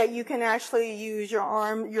that you can actually use your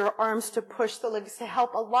arms to push the legs to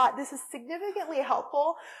help a lot. This is significantly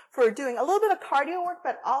helpful for doing a little bit of cardio work,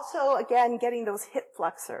 but also, again, getting those hip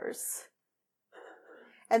flexors.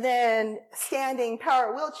 And then standing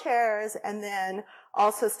power wheelchairs, and then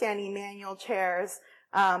also standing manual chairs.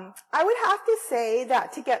 I would have to say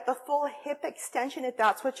that to get the full hip extension, if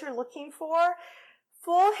that's what you're looking for,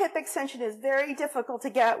 full hip extension is very difficult to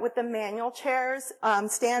get with the manual chairs,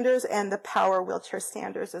 standers, and the power wheelchair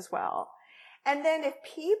standers as well. And then if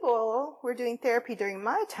people were doing therapy during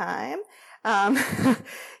my time,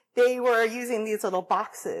 they were using these little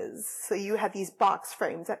boxes. So you had these box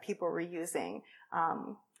frames that people were using.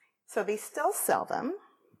 So they still sell them.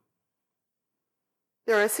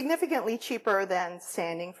 They're significantly cheaper than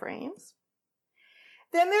standing frames.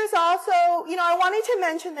 Then there's also, I wanted to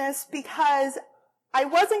mention this because I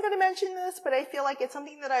wasn't going to mention this, but I feel like it's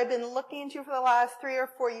something that I've been looking into for the last 3 or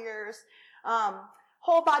 4 years.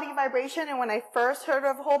 Whole body vibration. And when I first heard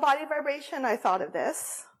of whole body vibration, I thought of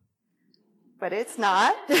this, but it's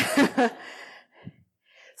not.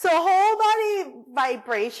 So whole body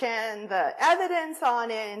vibration, the evidence on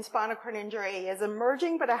it in spinal cord injury is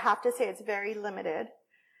emerging, but I have to say it's very limited.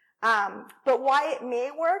 But why it may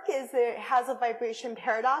work is that it has a vibration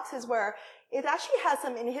paradox, is where it actually has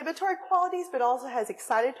some inhibitory qualities, but also has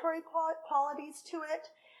excitatory qualities to it.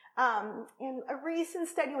 In a recent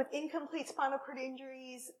study with incomplete spinal cord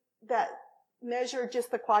injuries that measure just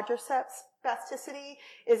the quadriceps spasticity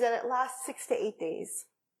is that it lasts 6 to 8 days.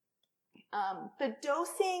 The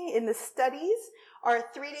dosing in the studies are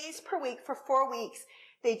 3 days per week for 4 weeks.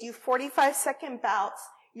 They do 45-second bouts.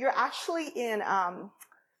 You're actually in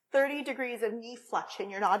 30 degrees of knee flexion.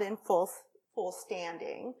 You're not in full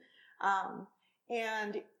standing.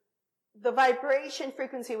 And the vibration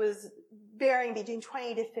frequency was varying between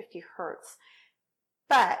 20 to 50 hertz.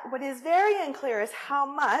 But what is very unclear is how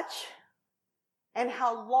much and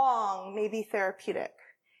how long may be therapeutic.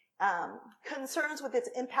 Concerns with its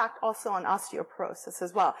impact also on osteoporosis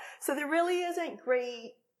as well. So there really isn't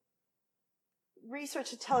great research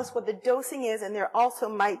to tell us what the dosing is, and there also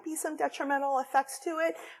might be some detrimental effects to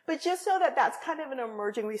it. But just know that that's kind of an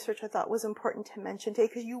emerging research I thought was important to mention today,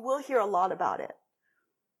 because you will hear a lot about it.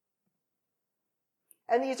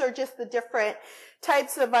 And these are just the different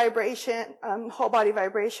types of vibration, whole body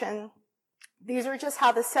vibration. These are just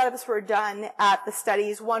how the setups were done at the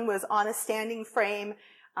studies. One was on a standing frame,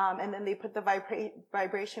 and then they put the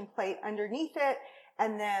vibration plate underneath it,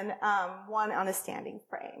 and then one on a standing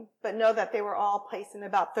frame. But know that they were all placed in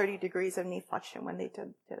about 30 degrees of knee flexion when they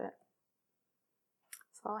did it.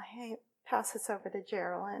 So I'll pass this over to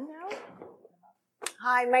Geraldine now.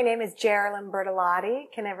 Hi, my name is Geraldine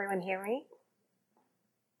Bertolotti. Can everyone hear me?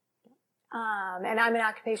 And I'm an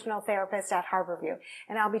occupational therapist at Harborview.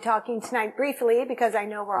 And I'll be talking tonight briefly, because I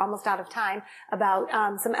know we're almost out of time, about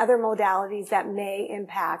some other modalities that may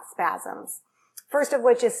impact spasms. First of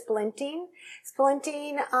which is splinting.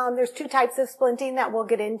 Splinting, there's 2 types of splinting that we'll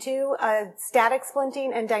get into, static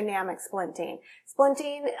splinting and dynamic splinting.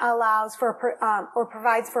 Splinting allows for, or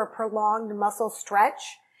provides for a prolonged muscle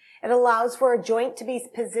stretch. It allows for a joint to be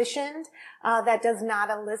positioned that does not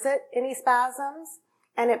elicit any spasms.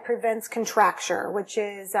 And it prevents contracture, which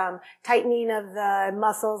is tightening of the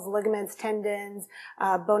muscles, ligaments, tendons,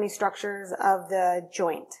 bony structures of the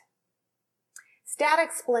joint. Static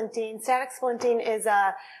splinting is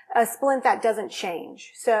a splint that doesn't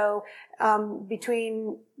change. So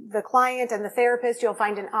between the client and the therapist, you'll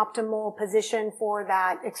find an optimal position for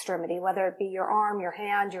that extremity, whether it be your arm, your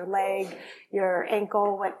hand, your leg, your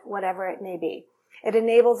ankle, whatever it may be. It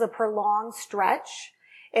enables a prolonged stretch.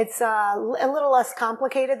 It's a little less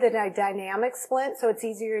complicated than a dynamic splint, so it's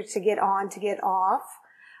easier to get on, to get off.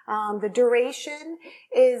 The duration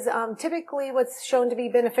is typically what's shown to be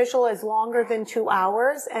beneficial is longer than 2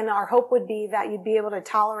 hours, and our hope would be that you'd be able to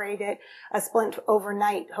tolerate a splint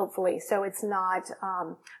overnight, hopefully, so it's not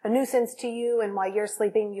a nuisance to you, and while you're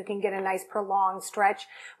sleeping, you can get a nice prolonged stretch,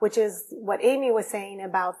 which is what Amy was saying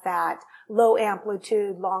about that low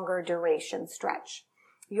amplitude, longer duration stretch.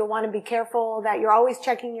 You'll want to be careful that you're always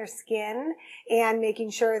checking your skin and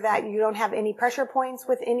making sure that you don't have any pressure points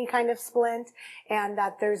with any kind of splint and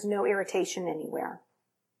that there's no irritation anywhere.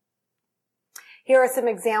 Here are some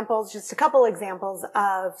examples, just a couple examples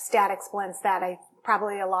of static splints that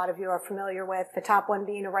probably a lot of you are familiar with. The top one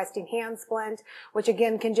being a resting hand splint, which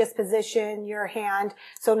again can just position your hand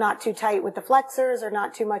so not too tight with the flexors or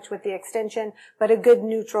not too much with the extension, but a good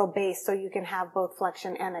neutral base so you can have both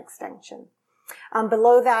flexion and extension.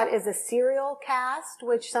 Below that is a serial cast,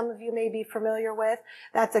 which some of you may be familiar with.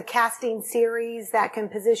 That's a casting series that can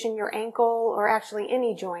position your ankle or actually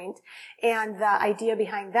any joint. And the idea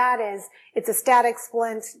behind that is it's a static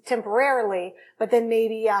splint temporarily, but then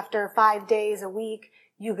maybe after 5 days, a week,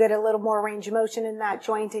 you get a little more range of motion in that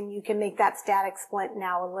joint and you can make that static splint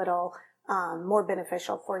now a little more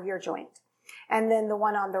beneficial for your joint. And then the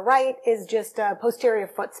one on the right is just a posterior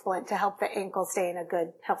foot splint to help the ankle stay in a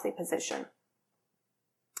good, healthy position.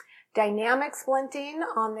 Dynamic splinting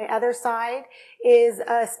on the other side is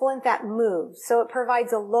a splint that moves. So it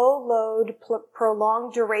provides a low load,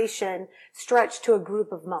 prolonged duration stretch to a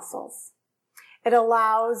group of muscles. It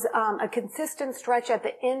allows a consistent stretch at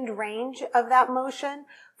the end range of that motion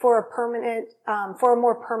for a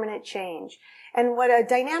more permanent change. And what a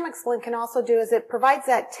dynamic splint can also do is it provides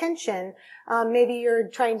that tension. Maybe you're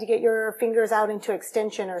trying to get your fingers out into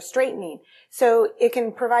extension or straightening. So it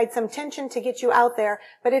can provide some tension to get you out there.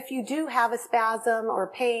 But if you do have a spasm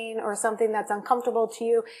or pain or something that's uncomfortable to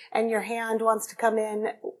you and your hand wants to come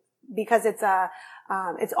in because it's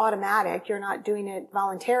automatic, you're not doing it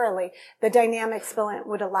voluntarily, the dynamic splint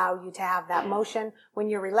would allow you to have that motion. When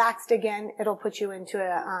you're relaxed again, it'll put you into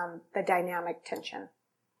the dynamic tension.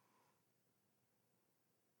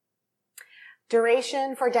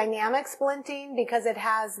 Duration for dynamic splinting, because it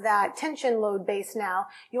has that tension load base now,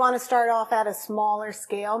 you want to start off at a smaller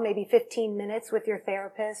scale, maybe 15 minutes with your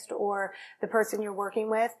therapist or the person you're working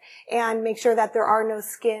with, and make sure that there are no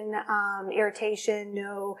skin irritation,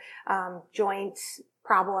 no joint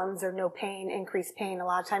problems or no pain, increased pain. A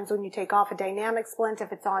lot of times when you take off a dynamic splint,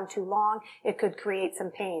 if it's on too long, it could create some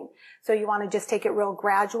pain. So you want to just take it real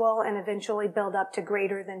gradual and eventually build up to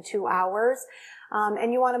greater than 2 hours.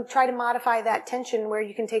 And you want to try to modify that tension where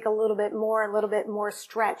you can take a little bit more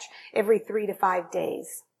stretch every 3 to 5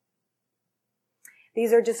 days.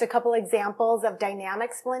 These are just a couple examples of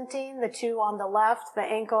dynamic splinting. The two on the left, the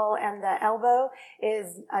ankle and the elbow,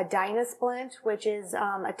 is a Dynasplint, which is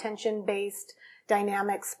a tension-based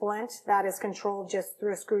dynamic splint that is controlled just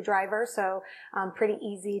through a screwdriver. So pretty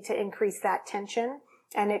easy to increase that tension.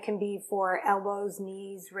 And it can be for elbows,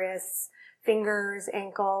 knees, wrists, fingers,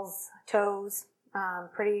 ankles, toes.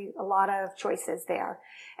 A lot of choices there.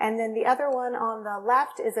 And then the other one on the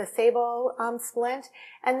left is a Sabo splint,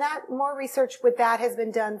 and that more research with that has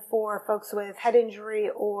been done for folks with head injury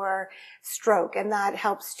or stroke, and that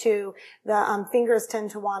helps to, the fingers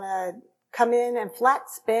tend to want to come in and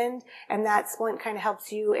flex, bend, and that splint kind of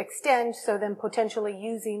helps you extend, so then potentially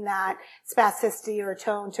using that spasticity or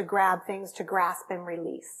tone to grab things, to grasp and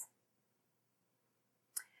release.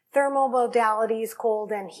 Thermal modalities,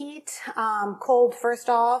 cold and heat. Cold, first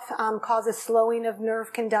off, causes slowing of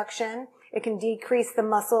nerve conduction. It can decrease the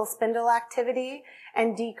muscle spindle activity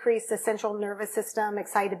and decrease the central nervous system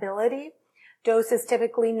excitability. Dose is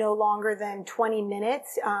typically no longer than 20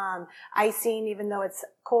 minutes. Icing, even though it's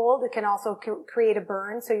cold, it can also create a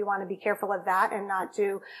burn, so you want to be careful of that and not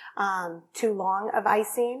do too long of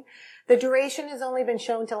icing. The duration has only been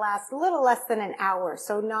shown to last a little less than an hour,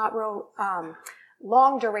 so not real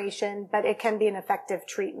long duration, but it can be an effective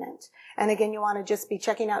treatment. And again, you want to just be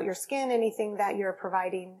checking out your skin, anything that you're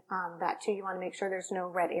providing that to. You want to make sure there's no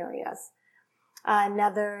red areas.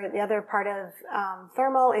 The other part of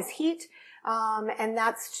thermal is heat, and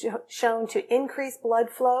that's shown to increase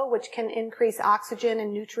blood flow, which can increase oxygen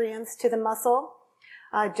and nutrients to the muscle.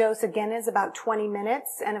 Dose again is about 20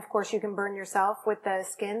 minutes, and of course you can burn yourself with the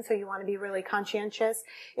skin, so you want to be really conscientious.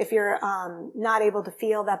 If you're not able to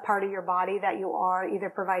feel that part of your body that you are either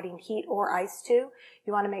providing heat or ice to,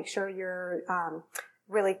 you want to make sure you're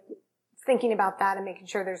really thinking about that and making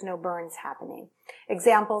sure there's no burns happening.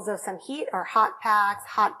 Examples of some heat are hot packs,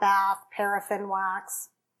 hot bath, paraffin wax.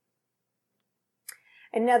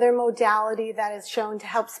 Another modality that is shown to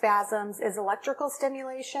help spasms is electrical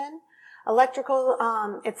stimulation.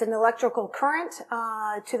 It's an electrical current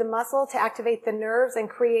to the muscle to activate the nerves and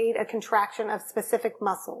create a contraction of specific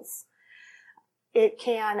muscles. It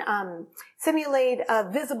can simulate a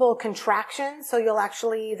visible contraction, so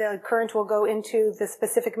the current will go into the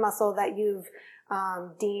specific muscle that you've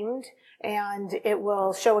deemed, and it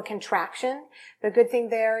will show a contraction. The good thing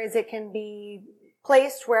there is it can be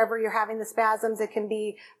placed wherever you're having the spasms. It can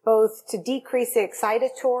be both to decrease the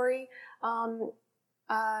excitatory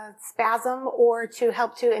spasm or to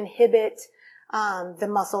help to inhibit the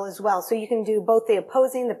muscle as well. So you can do both the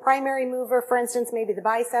primary mover, for instance, maybe the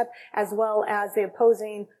bicep, as well as the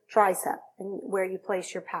opposing tricep, and where you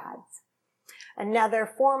place your pads. Another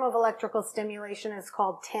form of electrical stimulation is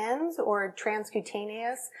called TENS, or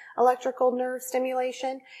transcutaneous electrical nerve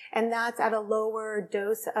stimulation, and that's at a lower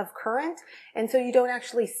dose of current. And so you don't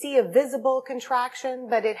actually see a visible contraction,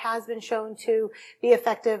 but it has been shown to be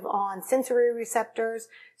effective on sensory receptors,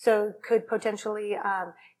 so could potentially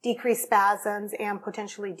decrease spasms and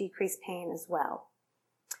potentially decrease pain as well.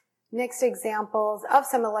 Next examples of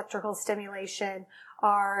some electrical stimulation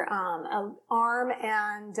are an arm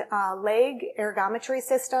and leg ergometry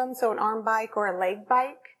system, so an arm bike or a leg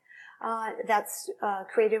bike that's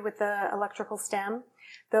created with the electrical stim.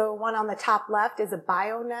 The one on the top left is a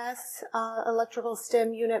Bioness electrical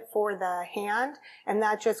stim unit for the hand, and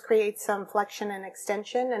that just creates some flexion and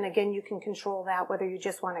extension. And again, you can control that whether you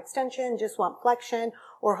just want extension, just want flexion,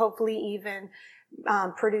 or hopefully even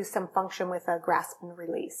produce some function with a grasp and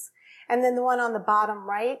release. And then the one on the bottom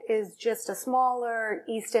right is just a smaller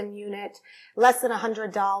eStim unit, less than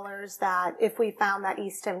 $100, that if we found that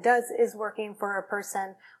eStim is working for a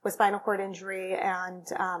person with spinal cord injury, and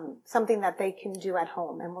something that they can do at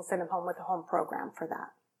home, and we'll send them home with a home program for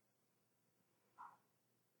that.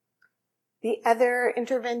 The other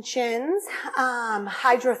interventions,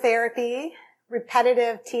 hydrotherapy,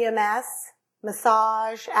 repetitive TMS,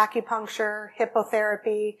 massage, acupuncture,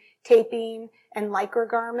 hippotherapy, taping, and Lycra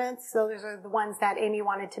garments. So those are the ones that Amy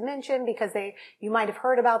wanted to mention because you might have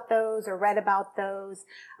heard about those or read about those.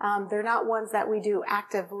 They're not ones that we do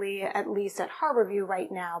actively, at least at Harborview right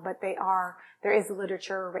now, but there is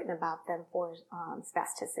literature written about them for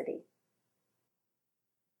spasticity.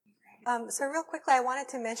 So real quickly, I wanted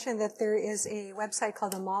to mention that there is a website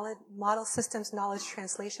called the Model Systems Knowledge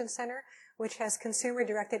Translation Center, which has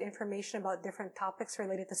consumer-directed information about different topics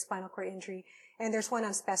related to spinal cord injury. And there's one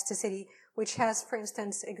on spasticity, which has, for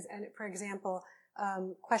instance, for example,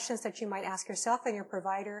 questions that you might ask yourself and your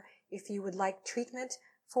provider if you would like treatment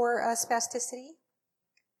for spasticity,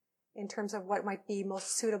 in terms of what might be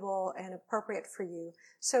most suitable and appropriate for you.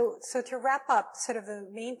 So to wrap up, sort of the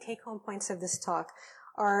main take-home points of this talk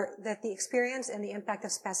are that the experience and the impact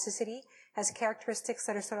of spasticity has characteristics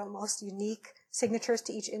that are sort of most unique signatures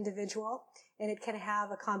to each individual, and it can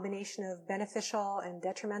have a combination of beneficial and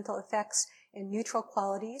detrimental effects and neutral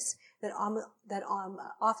qualities that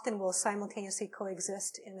often will simultaneously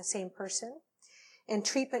coexist in the same person. And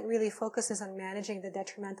treatment really focuses on managing the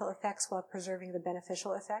detrimental effects while preserving the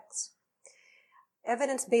beneficial effects.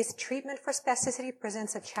 Evidence-based treatment for spasticity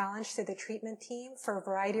presents a challenge to the treatment team for a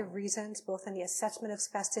variety of reasons, both in the assessment of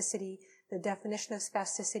spasticity, the definition of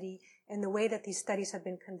spasticity, and the way that these studies have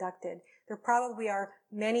been conducted. There probably are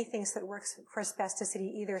many things that work for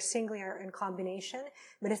spasticity, either singly or in combination,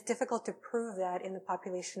 but it's difficult to prove that in the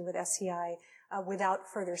population with SCI without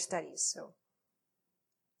further studies.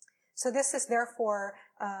 So this is therefore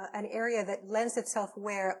an area that lends itself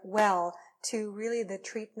well to really the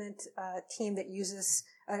treatment team that uses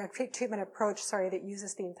treatment approach, that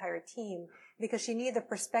uses the entire team, because you need the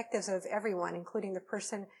perspectives of everyone, including the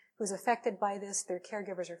person who's affected by this, their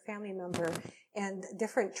caregivers or family member, and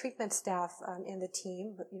different treatment staff in the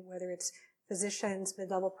team, whether it's physicians,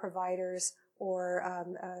 mid-level providers, or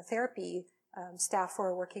therapy staff who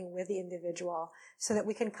are working with the individual, so that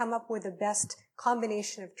we can come up with the best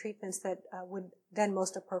combination of treatments that would then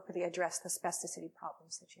most appropriately address the spasticity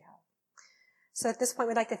problems that you have. So at this point,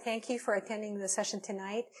 we'd like to thank you for attending the session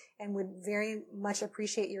tonight, and would very much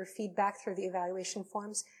appreciate your feedback through the evaluation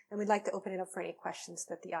forms, and we'd like to open it up for any questions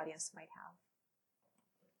that the audience might have.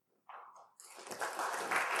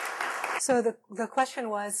 So the question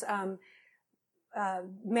was,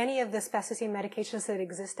 many of the spasticity medications that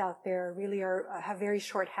exist out there really have very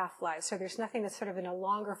short half-lives. So there's nothing that's sort of in a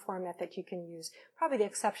longer format that you can use. Probably the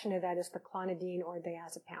exception to that is the clonidine or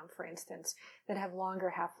diazepam, for instance, that have longer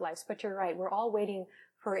half-lives. But you're right, we're all waiting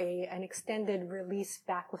for an extended release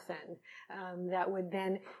baclofen that would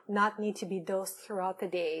then not need to be dosed throughout the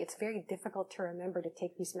day. It's very difficult to remember to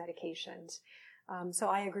take these medications. So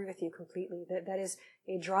I agree with you completely. That is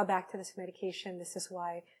a drawback to this medication. This is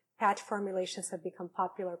why patch formulations have become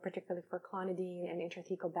popular, particularly for clonidine and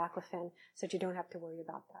intrathecal baclofen, so that you don't have to worry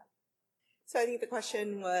about that. So I think the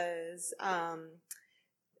question was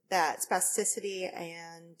that spasticity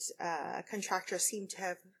and contracture seem to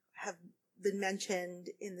have been mentioned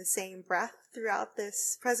in the same breath throughout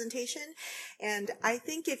this presentation. And I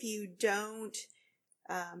think if you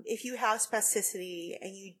have spasticity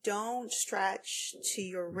and you don't stretch to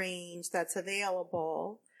your range that's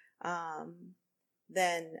available,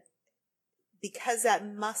 then because that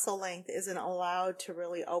muscle length isn't allowed to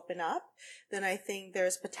really open up, then I think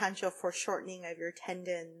there's potential for shortening of your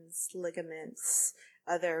tendons, ligaments,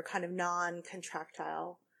 other kind of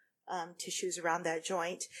non-contractile tissues around that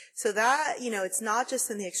joint. So that, it's not just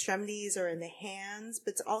in the extremities or in the hands,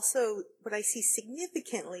 but it's also what I see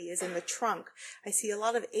significantly is in the trunk. I see a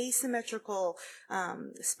lot of asymmetrical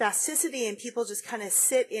spasticity, and people just kind of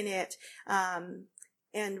sit in it.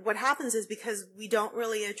 And what happens is because we don't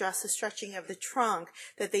really address the stretching of the trunk,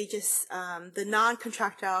 that they just, the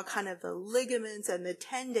non-contractile kind of the ligaments and the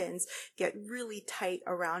tendons get really tight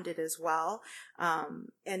around it as well.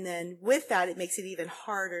 And then with that, it makes it even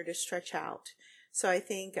harder to stretch out. So I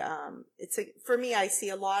think, for me, I see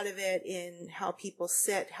a lot of it in how people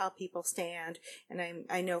sit, how people stand. And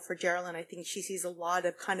I know for Geraldine, I think she sees a lot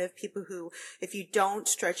of kind of people who, if you don't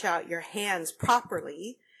stretch out your hands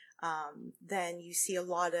properly, then you see a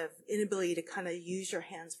lot of inability to kind of use your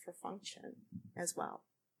hands for function as well.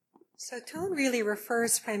 So tone really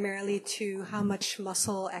refers primarily to how much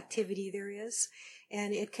muscle activity there is,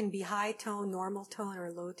 and it can be high tone, normal tone,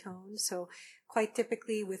 or low tone. So quite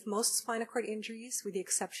typically with most spinal cord injuries, with the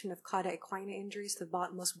exception of cauda equina injuries, the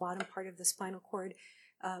most bottom part of the spinal cord,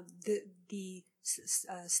 the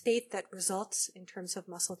state that results in terms of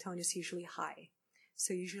muscle tone is usually high.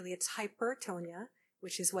 So usually it's hypertonia,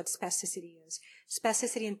 which is what spasticity is.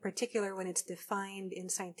 Spasticity in particular, when it's defined in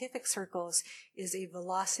scientific circles, is a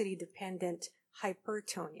velocity-dependent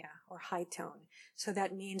hypertonia or high tone. So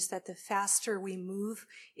that means that the faster we move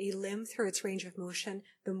a limb through its range of motion,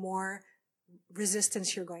 the more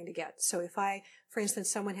resistance you're going to get. So if for instance,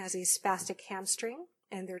 someone has a spastic hamstring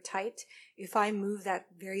and they're tight, if I move that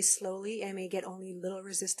very slowly, I may get only little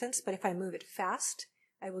resistance, but if I move it fast,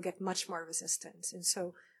 I will get much more resistance. And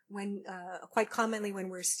so quite commonly when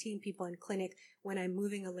we're seeing people in clinic, when I'm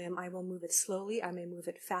moving a limb, I will move it slowly, I may move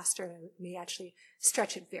it faster, and I may actually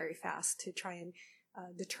stretch it very fast to try and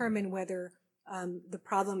determine whether the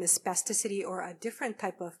problem is spasticity or a different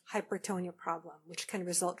type of hypertonia problem, which can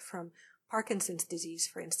result from Parkinson's disease,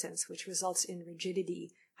 for instance, which results in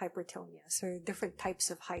rigidity hypertonia. So different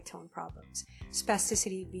types of high tone problems.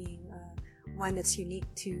 Spasticity being one that's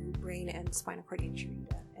unique to brain and spinal cord injury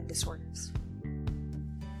and disorders.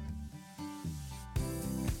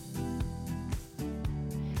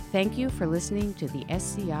 Thank you for listening to the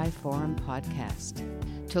SCI Forum podcast.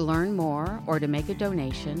 To learn more or to make a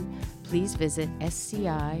donation, please visit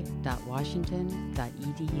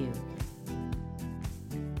sci.washington.edu.